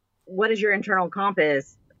what is your internal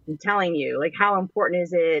compass telling you? Like, how important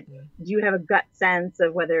is it? Do you have a gut sense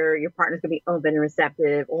of whether your partner's going to be open and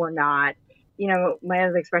receptive or not? My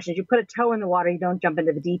other expression is you put a toe in the water, you don't jump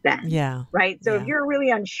into the deep end. Yeah. Right. So if you're really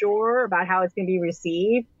unsure about how it's going to be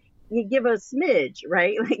received, you give a smidge,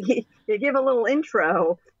 right? Like you give a little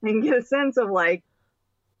intro and get a sense of like,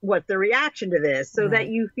 what's the reaction to this, so that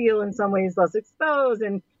you feel in some ways less exposed,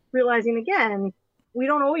 and realizing again, we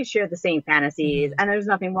don't always share the same fantasies, and there's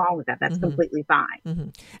nothing wrong with that. That's completely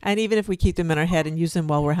fine. And even if we keep them in our head and use them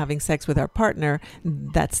while we're having sex with our partner,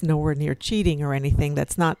 that's nowhere near cheating or anything.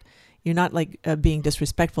 You're not like being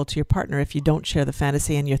disrespectful to your partner if you don't share the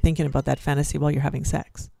fantasy and you're thinking about that fantasy while you're having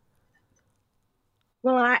sex.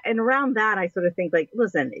 Well, and around that, I sort of think like,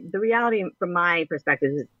 listen, the reality from my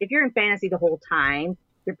perspective is if you're in fantasy the whole time,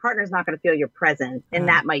 your partner's not going to feel your presence, and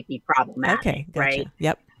that might be problematic. Okay, gotcha. Right?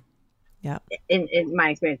 Yep. In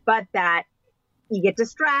my experience, but that you get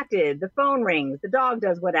distracted, the phone rings, the dog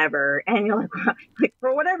does whatever, and you're like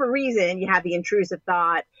for whatever reason, you have the intrusive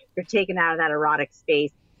thought, you're taken out of that erotic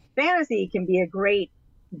space. Fantasy can be a great,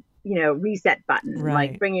 reset button,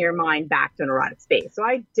 like bringing your mind back to an erotic space. So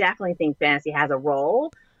I definitely think fantasy has a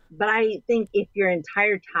role, but I think if your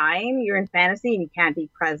entire time you're in fantasy and you can't be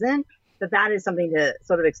present, that is something to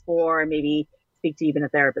sort of explore and maybe speak to even a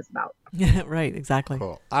therapist about. Yeah, right, exactly.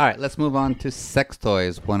 Cool. All right, let's move on to sex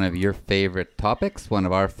toys, one of your favorite topics, one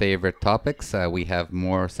of our favorite topics. We have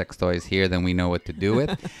more sex toys here than we know what to do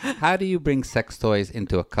with. How do you bring sex toys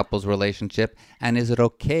into a couple's relationship? And is it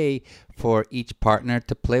okay for each partner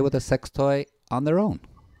to play with a sex toy on their own?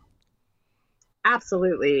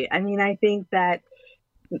 Absolutely. I mean, I think that,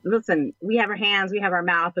 listen, we have our hands, we have our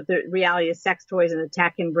mouth, but the reality is sex toys and the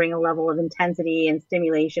tech can bring a level of intensity and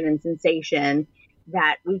stimulation and sensation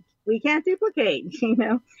that we can't duplicate,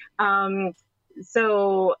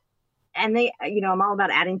 So, and they, I'm all about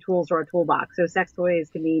adding tools to our toolbox. So sex toys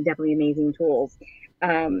can be definitely amazing tools.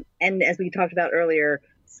 And as we talked about earlier,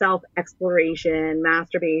 self-exploration,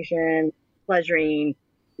 masturbation, pleasuring,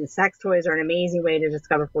 the sex toys are an amazing way to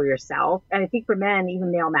discover for yourself. And I think for men,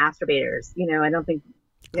 even male masturbators, I don't think,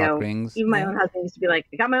 rings. Even my own husband used to be like,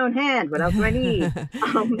 I got my own hand. What else do I need?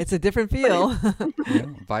 It's a different feel.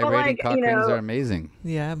 Vibrating cock rings are amazing.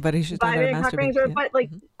 Yeah, but he should know how to masturbate. But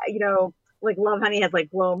like Love Honey has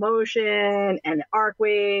like Glow Motion and Arc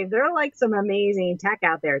Wave. There are like some amazing tech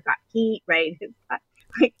out there. It's got heat, right? It's got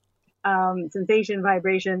like sensation,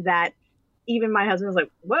 vibration that even my husband was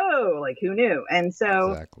like, whoa, like who knew? And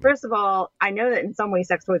so First of all, I know that in some ways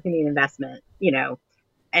sex toys can be an investment,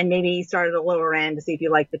 and maybe start at the lower end to see if you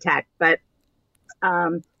like the tech. But,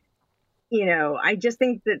 I just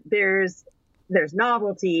think that there's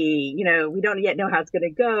novelty, we don't yet know how it's going to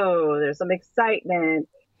go. There's some excitement.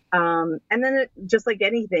 And then just like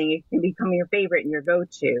anything, it can become your favorite and your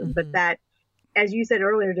go-to. But that, as you said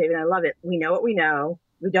earlier, David, I love it. We know what we know.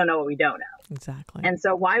 We don't know what we don't know. Exactly. And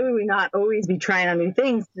so why would we not always be trying on new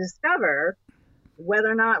things to discover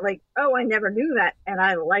whether or not like, oh, I never knew that and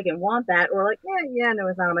I like and want that, or like, no,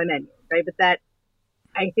 it's not on my menu, right? But that,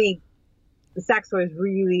 I think the sex toys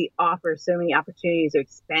really offer so many opportunities to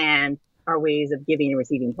expand our ways of giving and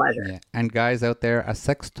receiving pleasure. Yeah. And guys out there, a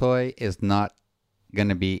sex toy is not going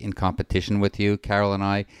to be in competition with you. Carol and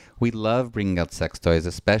I, we love bringing out sex toys,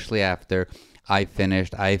 especially after I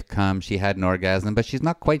finished, I've come, she had an orgasm, but she's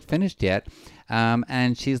not quite finished yet.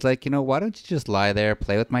 And she's like, why don't you just lie there,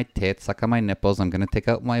 play with my tits, suck on my nipples. I'm going to take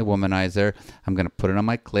out my womanizer. I'm going to put it on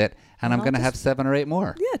my clit, and I'm going to have 7 or 8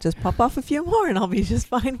 more. Yeah, just pop off a few more and I'll be just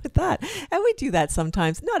fine with that. And we do that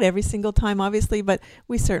sometimes. Not every single time, obviously, but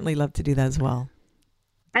we certainly love to do that as well.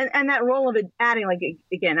 And that role of it adding, like,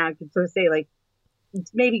 again, I could sort of say, like,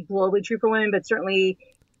 it's maybe globally true for women, but certainly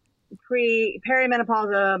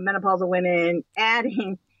perimenopausal, menopausal women,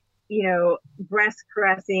 adding, breast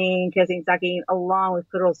caressing, kissing, sucking, along with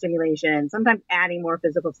clitoral stimulation, sometimes adding more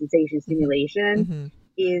physical sensation stimulation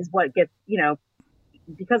is what gets,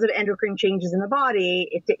 because of endocrine changes in the body,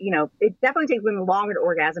 it definitely takes women longer to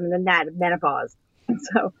orgasm and then that menopause. And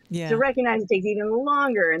so to recognize it takes even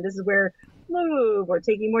longer, and this is where lube or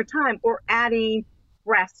taking more time or adding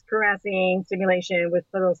breast caressing stimulation with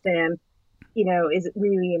clitoral stim, is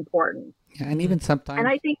really important. Yeah, and even sometimes. And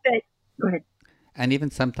I think that, go ahead. And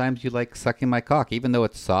even sometimes you like sucking my cock. Even though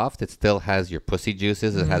it's soft, it still has your pussy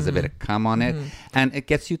juices. It has a bit of cum on it. And it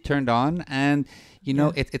gets you turned on. And,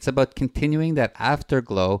 it's about continuing that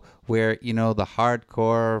afterglow where, the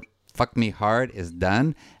hardcore fuck me hard is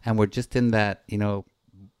done. And we're just in that, wind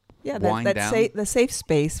down. The safe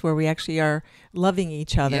space where we actually are loving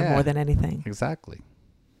each other more than anything. Exactly.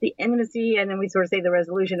 The intimacy, and then we sort of say the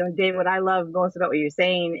resolution. And Dave, what I love most about what you're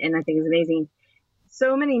saying, and I think is amazing,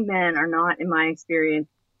 so many men are not, in my experience,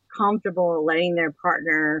 comfortable letting their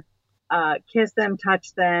partner kiss them,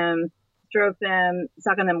 touch them, stroke them,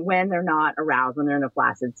 suck on them when they're not aroused, when they're in a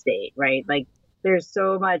flaccid state, right? Like, there's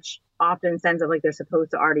so much often sense of like they're supposed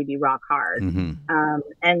to already be rock hard.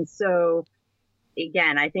 And so,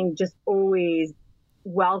 again, I think just always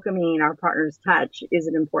welcoming our partner's touch is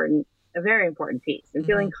a very important piece, and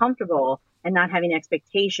feeling comfortable and not having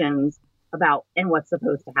expectations about and what's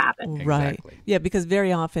supposed to happen. Right. Yeah, because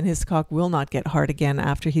very often his cock will not get hard again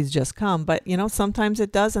after he's just come. But, sometimes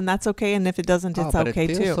it does, and that's okay. And if it doesn't, it's okay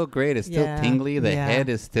too. It feels so great. It's still tingly. The head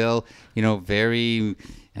is still, very...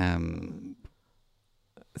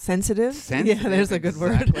 Sensitive? Yeah, there's a good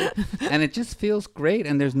word. And it just feels great,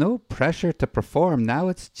 and there's no pressure to perform. Now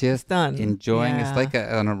it's just done. Enjoying. It's like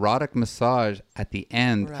an erotic massage at the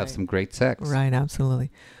end of some great sex. Right,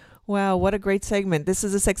 absolutely. Wow, what a great segment. This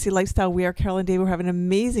is A Sexy Lifestyle. We are Carol and Dave. We're having an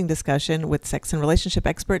amazing discussion with sex and relationship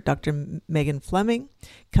expert, Dr. Megan Fleming.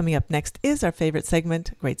 Coming up next is our favorite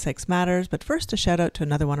segment, Great Sex Matters. But first, a shout out to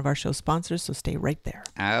another one of our show sponsors, so stay right there.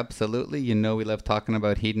 Absolutely. We love talking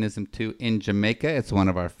about hedonism too in Jamaica. It's one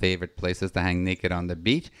of our favorite places to hang naked on the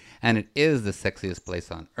beach. And it is the sexiest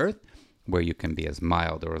place on earth, where you can be as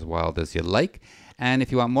mild or as wild as you like. And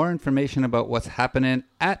if you want more information about what's happening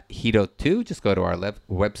at Hedo 2, just go to our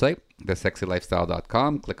website,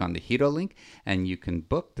 thesexylifestyle.com, click on the Hedo link, and you can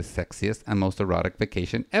book the sexiest and most erotic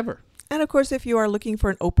vacation ever. And of course, if you are looking for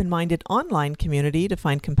an open-minded online community to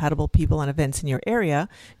find compatible people and events in your area,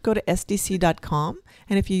 go to sdc.com.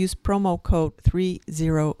 And if you use promo code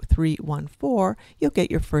 30314, you'll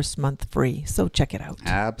get your first month free. So check it out.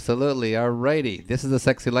 Absolutely. All righty. This is The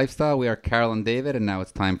Sexy Lifestyle. We are Carol and David, and now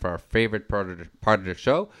it's time for our favorite part of the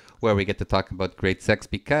show, where we get to talk about great sex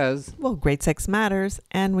because... well, great sex matters,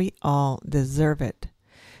 and we all deserve it.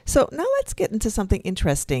 So now let's get into something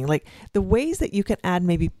interesting, like the ways that you can add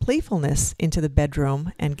maybe playfulness into the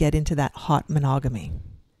bedroom and get into that hot monogamy.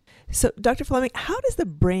 So Dr. Fleming, how does the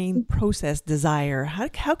brain process desire? How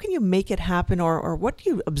can you make it happen, or what do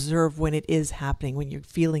you observe when it is happening, when you're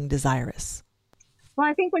feeling desirous? Well,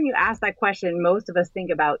 I think when you ask that question, most of us think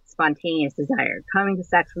about spontaneous desire, coming to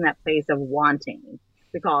sex from that place of wanting.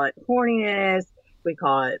 We call it horniness. We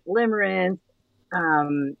call it limerence.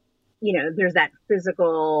 There's that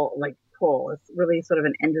physical pull. It's really sort of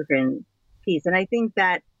an endocrine piece. And I think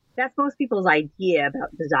that that's most people's idea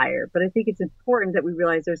about desire. But I think it's important that we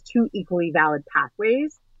realize there's two equally valid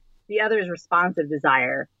pathways. The other is responsive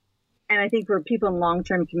desire. And I think for people in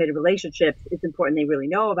long-term committed relationships, it's important they really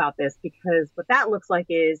know about this, because what that looks like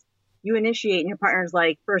is you initiate and your partner's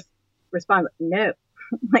first response, no.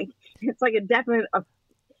 It's like a definite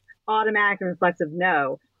automatic and reflexive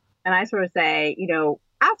no. And I sort of say,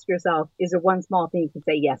 ask yourself, is there one small thing you can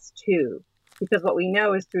say yes to? Because what we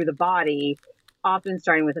know is through the body, often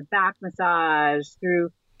starting with a back massage,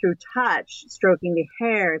 through touch, stroking the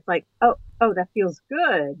hair, it's like, oh, that feels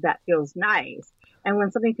good. That feels nice. And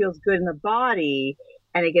when something feels good in the body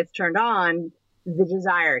and it gets turned on, the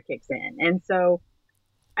desire kicks in. And so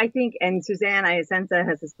I think, and Suzanne Iasenza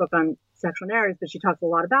has this book on sexual narratives, but she talks a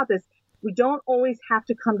lot about this. We don't always have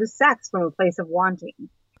to come to sex from a place of wanting.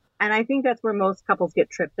 And I think that's where most couples get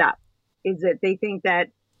tripped up, is that they think that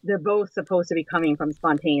they're both supposed to be coming from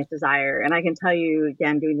spontaneous desire. And I can tell you,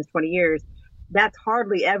 again, doing this 20 years, that's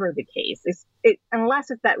hardly ever the case. Unless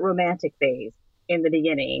it's that romantic phase in the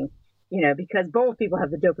beginning, because both people have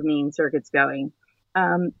the dopamine circuits going.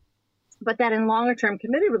 But that in longer term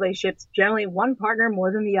committed relationships, generally one partner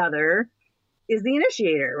more than the other is the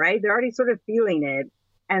initiator, right? They're already sort of feeling it.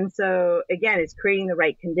 And so again, it's creating the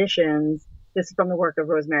right conditions. This is from the work of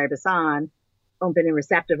Rosemary Bassan, open and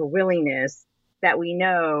receptive, a willingness that we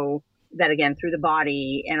know that, again, through the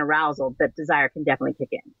body and arousal, that desire can definitely kick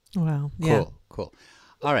in. Wow. Yeah. Cool.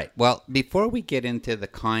 All right. Well, before we get into the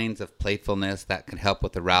kinds of playfulness that can help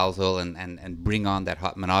with arousal and bring on that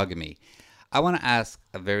hot monogamy, I want to ask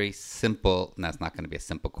a very simple, and that's not going to be a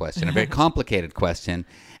simple question, a very complicated question.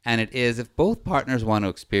 And it is, if both partners want to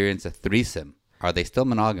experience a threesome, are they still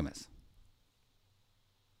monogamous?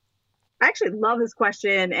 I actually love this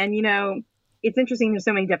question. And, it's interesting. There's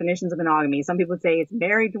so many definitions of monogamy. Some people would say it's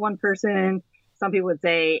married to one person. Some people would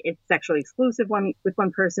say it's sexually exclusive with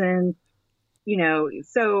one person.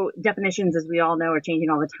 So definitions, as we all know, are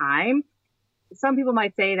changing all the time. Some people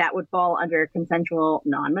might say that would fall under consensual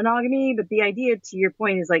non-monogamy. But the idea, to your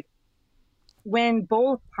point, is like when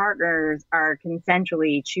both partners are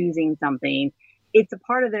consensually choosing something, it's a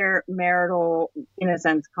part of their marital, in a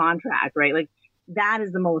sense, contract, right? Like that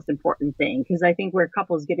is the most important thing, because I think where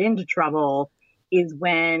couples get into trouble is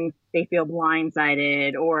when they feel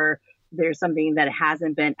blindsided or there's something that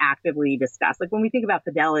hasn't been actively discussed. Like when we think about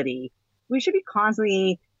fidelity, we should be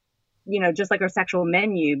constantly, just like our sexual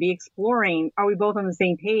menu, be exploring, are we both on the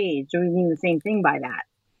same page? Do we mean the same thing by that?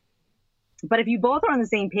 But if you both are on the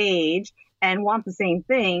same page and want the same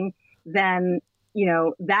thing, then,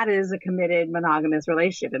 that is a committed monogamous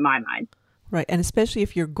relationship in my mind. Right. And especially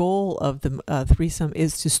if your goal of the threesome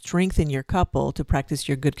is to strengthen your couple, to practice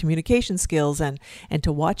your good communication skills and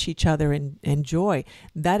to watch each other and enjoy,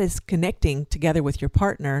 that is connecting together with your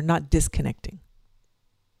partner, not disconnecting.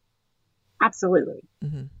 Absolutely.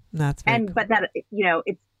 Mm-hmm. That's very cool. But that,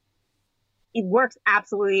 it works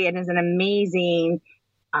absolutely and is an amazing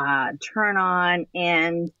turn on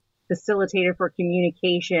and facilitator for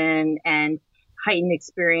communication and heightened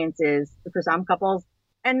experiences for some couples.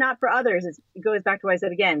 And not for others. It goes back to what I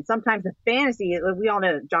said again. Sometimes the fantasy, we all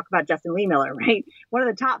know, talk about Justin Lee Miller, right? One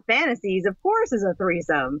of the top fantasies, of course, is a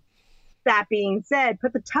threesome. That being said,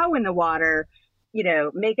 put the toe in the water,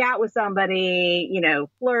 make out with somebody,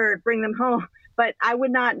 flirt, bring them home. But I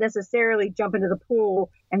would not necessarily jump into the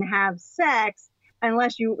pool and have sex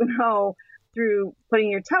unless you know through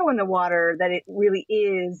putting your toe in the water that it really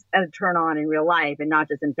is a turn on in real life and not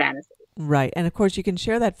just in fantasy. Right. And of course, you can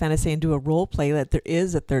share that fantasy and do a role play that there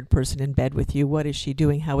is a third person in bed with you. What is she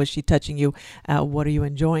doing? How is she touching you? What are you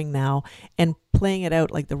enjoying now? And playing it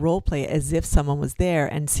out like the role play as if someone was there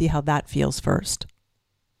and see how that feels first.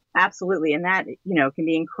 Absolutely. And that, can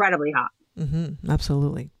be incredibly hot. Mm-hmm.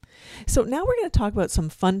 Absolutely. So now we're going to talk about some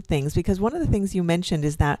fun things, because one of the things you mentioned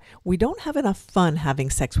is that we don't have enough fun having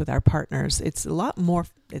sex with our partners. It's a lot more,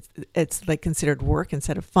 it's like considered work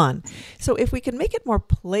instead of fun. So if we can make it more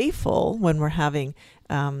playful when we're having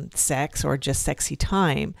sex or just sexy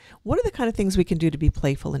time, what are the kind of things we can do to be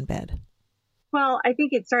playful in bed? Well, I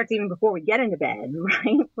think it starts even before we get into bed,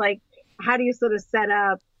 right? Like, how do you sort of set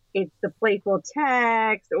up, it's the playful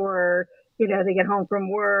text, or, they get home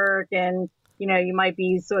from work and, you might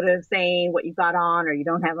be sort of saying what you got on or you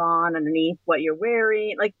don't have on underneath what you're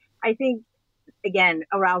wearing. Like, I think, again,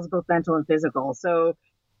 arousal both mental and physical. So,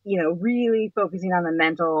 really focusing on the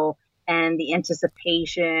mental and the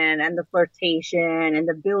anticipation and the flirtation and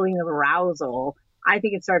the building of arousal. I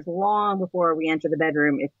think it starts long before we enter the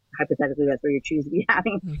bedroom, if hypothetically that's where you choose to be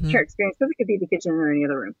having your experience, because it could be the kitchen or any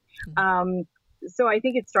other room. So I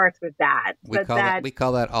think it starts with that. We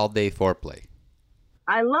call that all-day foreplay.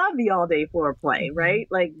 I love the all-day foreplay, right?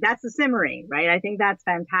 Like, that's the simmering, right? I think that's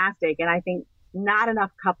fantastic. And I think not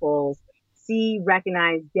enough couples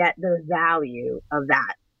recognize, get the value of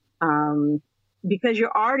that. Because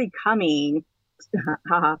you're already coming to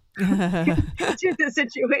the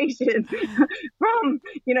situation from,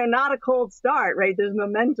 not a cold start, right? There's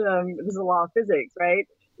momentum. There's a law of physics, right?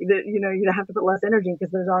 You have to put less energy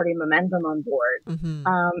because there's already momentum on board. Mm-hmm.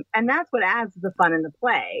 And that's what adds to the fun and the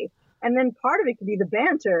play. And then part of it could be the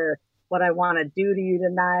banter, what I want to do to you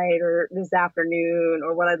tonight or this afternoon,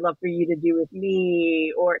 or what I'd love for you to do with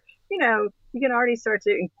me. Or, you can already start to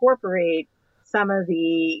incorporate some of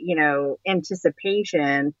the,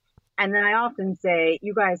 anticipation. And then I often say,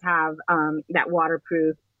 you guys have that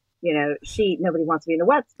waterproof sheet. Nobody wants to be in a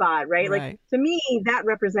wet spot, right? Like, to me, that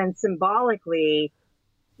represents symbolically,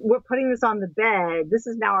 we're putting this on the bed. This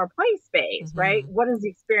is now our play space, right? What is the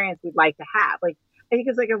experience we'd like to have? Like, I think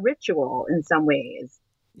it's like a ritual in some ways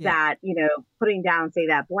that, putting down, say,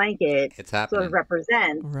 that blanket sort of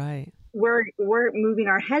represents. Right. We're moving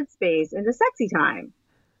our headspace into sexy time.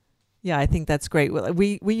 Yeah, I think that's great.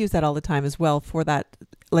 We use that all the time as well for that.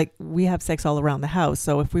 Like, we have sex all around the house.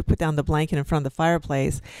 So if we put down the blanket in front of the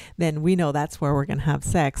fireplace, then we know that's where we're going to have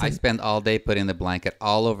sex. I spend all day putting the blanket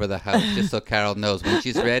all over the house just so Carol knows when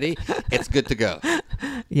she's ready, it's good to go.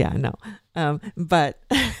 Yeah, no. But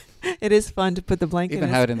it is fun to put the blanket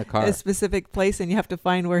in the car. A specific place, and you have to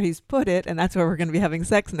find where he's put it, and that's where we're going to be having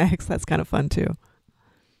sex next. That's kind of fun too.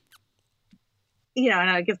 And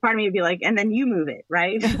I guess part of me would be like, and then you move it,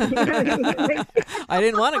 right? I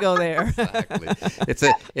didn't want to go there. Exactly.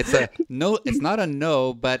 It's a no. It's not a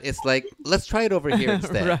no, but it's like, let's try it over here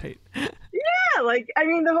instead. Right. Yeah. Like, I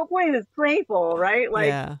mean, the whole point is playful, right?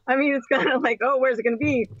 Like, I mean, it's kind of like, oh, where's it going to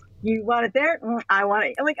be? You want it there? I want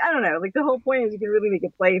it. Like, I don't know. Like, the whole point is you can really make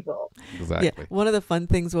it playful. Exactly. Yeah. One of the fun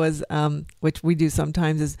things was, which we do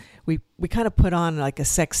sometimes, is we kind of put on like a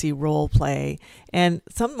sexy role play. And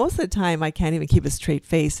most of the time I can't even keep a straight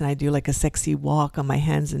face. And I do like a sexy walk on my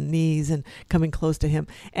hands and knees and coming close to him.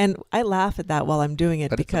 And I laugh at that while I'm doing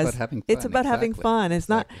it, because it's about having fun. It's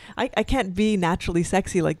not, I can't be naturally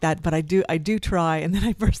sexy like that, but I do try. And then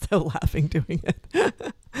I burst out laughing doing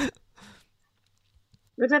it.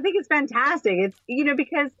 Which I think is fantastic. It's,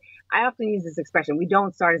 because I often use this expression, we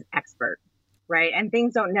don't start as expert, right? And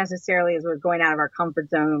things don't necessarily, as we're going out of our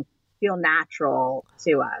comfort zone, feel natural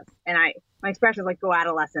to us. And my expression is like, go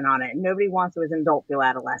adolescent on it. Nobody wants to, as an adult, feel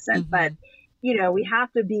adolescent. But, we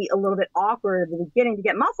have to be a little bit awkward at the beginning to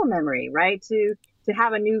get muscle memory, right? To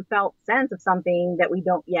have a new felt sense of something that we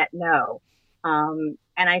don't yet know. And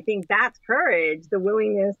I think that's courage, the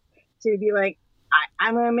willingness to be like,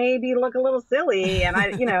 I'm going to maybe look a little silly, and I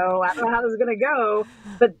don't know how this is going to go.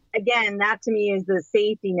 But again, that to me is the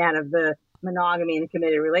safety net of the monogamy and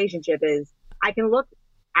committed relationship. Is I can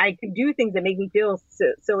do things that make me feel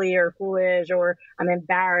silly or foolish, or I'm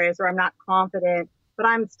embarrassed, or I'm not confident, but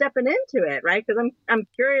I'm stepping into it, right? Because I'm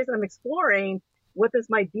curious and I'm exploring what this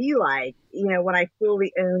might be like, when I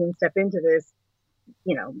fully own and step into this,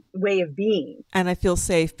 way of being. And I feel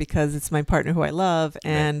safe because it's my partner who I love,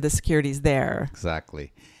 and the security's there.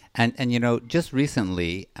 Exactly. And just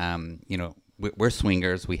recently, we're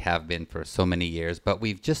swingers. We have been for so many years, but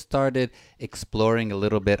we've just started exploring a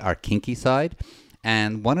little bit our kinky side.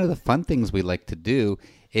 And one of the fun things we like to do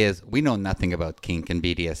is, we know nothing about kink and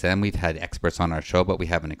BDSM. We've had experts on our show, but we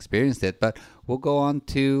haven't experienced it. But we'll go on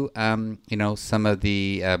to, some of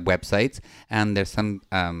the websites, and there's some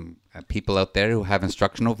people out there who have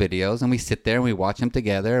instructional videos, and we sit there and we watch them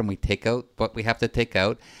together, and we take out what we have to take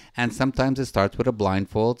out. And sometimes it starts with a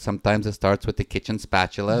blindfold. Sometimes it starts with the kitchen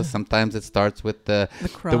spatula. Sometimes it starts with the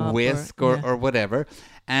whisk or whatever.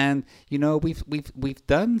 And, we've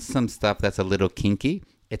done some stuff that's a little kinky.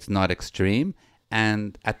 It's not extreme.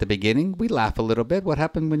 And at the beginning, we laugh a little bit. What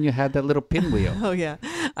happened when you had that little pinwheel? Oh, yeah.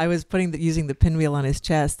 I was using the pinwheel on his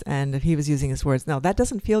chest, and he was using his words. No, that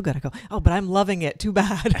doesn't feel good. I go, oh, but I'm loving it. Too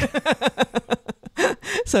bad.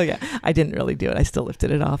 So, yeah, I didn't really do it. I still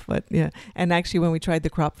lifted it off. But, yeah. And actually, when we tried the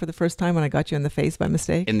crop for the first time, when I got you in the face by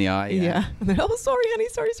mistake. In the eye, yeah. Yeah. And then, oh, sorry, honey.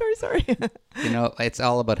 Sorry. It's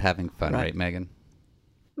all about having fun, right, Megan?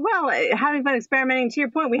 Well, having fun experimenting, to your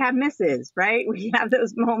point, we have misses, right? We have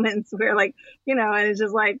those moments where and it's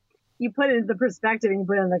just like, you put it into the perspective and you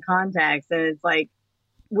put it in the context, and it's like,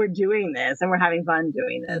 we're doing this and we're having fun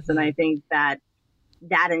doing this. And I think that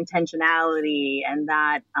intentionality and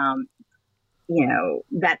that,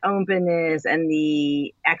 that openness and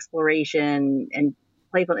the exploration and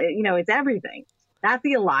playful, it's everything. That's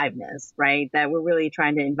the aliveness, right? That we're really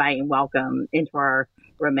trying to invite and welcome into our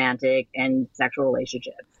romantic and sexual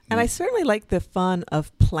relationships. And I certainly like the fun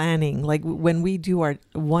of planning. Like when we do our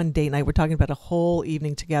one date night, we're talking about a whole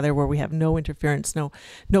evening together where we have no interference,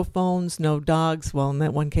 no phones, no dogs. Well, in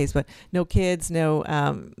that one case, but no kids, no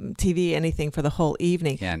TV, anything for the whole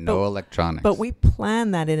evening. Yeah, no electronics. But we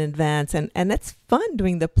plan that in advance, and it's fun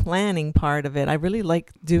doing the planning part of it. I really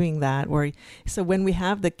like doing that. So when we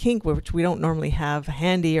have the kink, which we don't normally have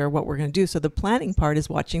handy or what we're going to do, so the planning part is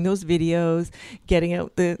watching those videos, getting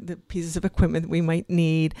out the pieces of equipment that we might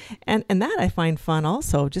need. And that I find fun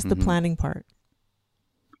also, just the planning part.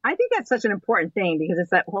 I think that's such an important thing, because it's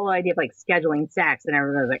that whole idea of like scheduling sex, and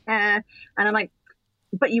everyone's like, And I'm like,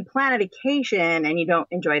 but you plan a vacation and you don't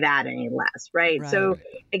enjoy that any less, right? So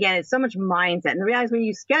again, it's so much mindset. And the reality is when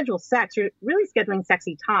you schedule sex, you're really scheduling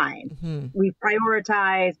sexy time. Mm-hmm. We've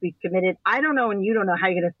prioritized, we've committed. I don't know, and you don't know how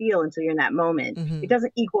you're going to feel until you're in that moment. Mm-hmm. It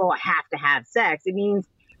doesn't equal have to have sex. It means,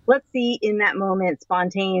 let's see in that moment,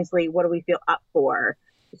 spontaneously, what do we feel up for,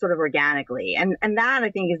 sort of organically. And that, I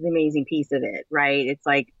think, is the amazing piece of it, right? It's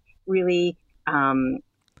like really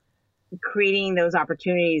creating those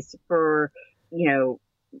opportunities for,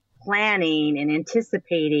 planning and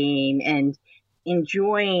anticipating and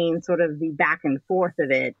enjoying sort of the back and forth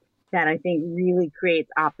of it that I think really creates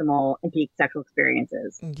optimal and peak sexual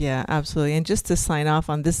experiences. Yeah, absolutely. And just to sign off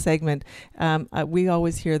on this segment, we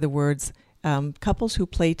always hear the words, couples who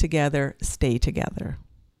play together, stay together.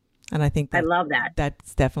 And I think I love that.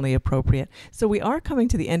 That's definitely appropriate. So we are coming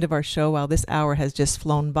to the end of our show. While this hour has just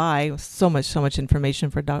flown by, so much information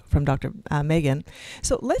from Dr. Megan.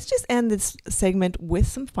 So let's just end this segment with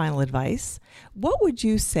some final advice. What would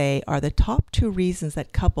you say are the top 2 reasons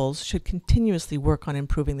that couples should continuously work on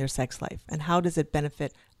improving their sex life? And how does it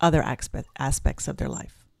benefit other aspects of their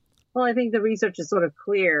life? Well, I think the research is sort of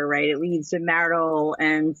clear, right? It leads to marital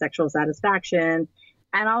and sexual satisfaction.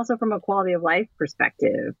 And also from a quality of life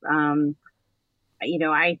perspective,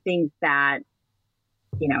 I think that,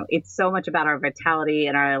 it's so much about our vitality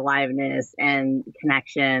and our aliveness and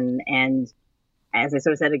connection. And as I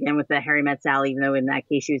sort of said again with the Harry Met Sally, even though in that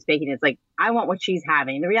case she was faking it, it's like, I want what she's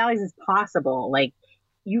having. The reality is it's possible. Like,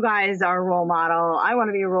 you guys are a role model. I want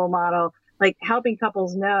to be a role model. Like, helping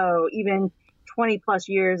couples know, even 20 plus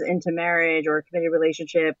years into marriage or a committed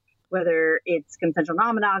relationship, whether it's consensual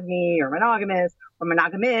non-monogamy or monogamous or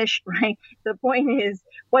monogamish, right? The point is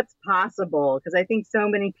what's possible. Because I think so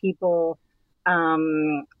many people,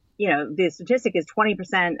 the statistic is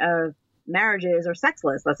 20% of marriages are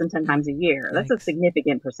sexless less than 10 times a year. That's a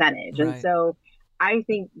significant percentage. Right. And so I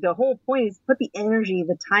think the whole point is put the energy,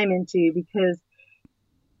 the time into, because,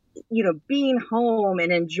 being home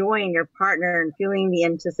and enjoying your partner and feeling the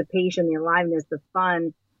anticipation, the aliveness, the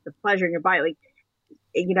fun, the pleasure in your body, like,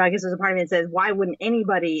 I guess there's a part of me that says, why wouldn't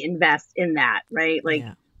anybody invest in that, right? Like,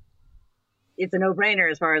 it's a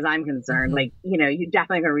no-brainer as far as I'm concerned. Mm-hmm. Like, you're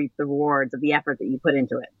definitely going to reap the rewards of the effort that you put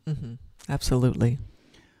into it. Mm-hmm. Absolutely.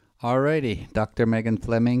 All righty. Dr. Megan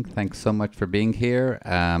Fleming, thanks so much for being here.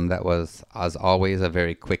 That was, as always, a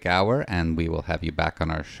very quick hour, and we will have you back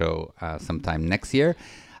on our show sometime next year.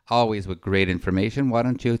 Always with great information. Why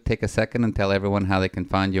don't you take a second and tell everyone how they can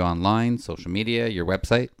find you online, social media, your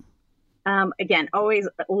website? Again, always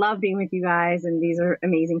love being with you guys, and these are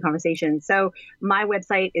amazing conversations. So my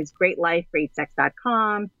website is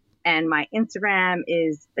greatlifegreatsex.com, and my Instagram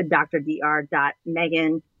is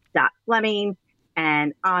dr.megan.fleming,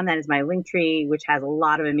 and on that is my link tree, which has a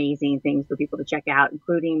lot of amazing things for people to check out,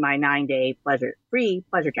 including my 9-day free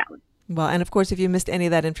pleasure challenge. Well, and of course, if you missed any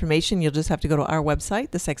of that information, you'll just have to go to our website,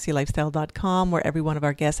 thesexylifestyle.com, where every one of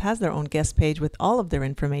our guests has their own guest page with all of their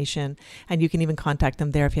information. And you can even contact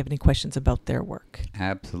them there if you have any questions about their work.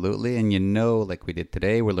 Absolutely. And like we did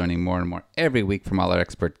today, we're learning more and more every week from all our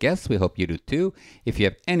expert guests. We hope you do too. If you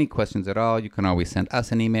have any questions at all, you can always send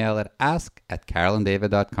us an email at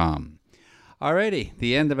ask@carolanddavid.com. All righty.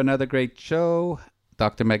 The end of another great show.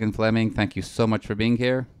 Dr. Megan Fleming, thank you so much for being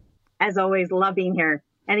here. As always, love being here.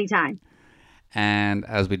 Anytime. And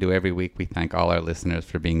as we do every week, we thank all our listeners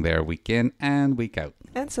for being there week in and week out.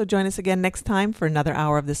 And so join us again next time for another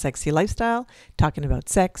hour of The Sexy Lifestyle, talking about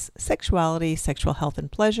sex, sexuality, sexual health and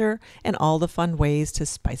pleasure, and all the fun ways to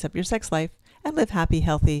spice up your sex life and live happy,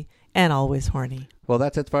 healthy, and always horny. Well,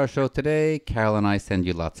 that's it for our show today. Carol and I send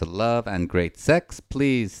you lots of love and great sex.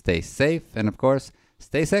 Please stay safe. And of course,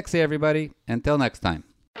 stay sexy, everybody. Until next time.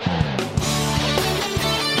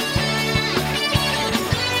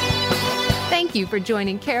 Thank you for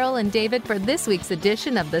joining Carol and David for this week's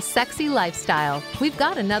edition of The Sexy Lifestyle. We've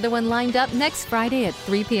got another one lined up next Friday at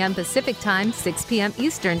 3 p.m. Pacific Time, 6 p.m.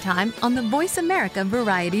 Eastern Time on the Voice America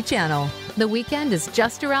Variety Channel. The weekend is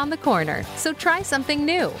just around the corner, so try something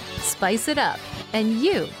new, spice it up, and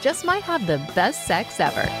you just might have the best sex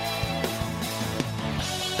ever.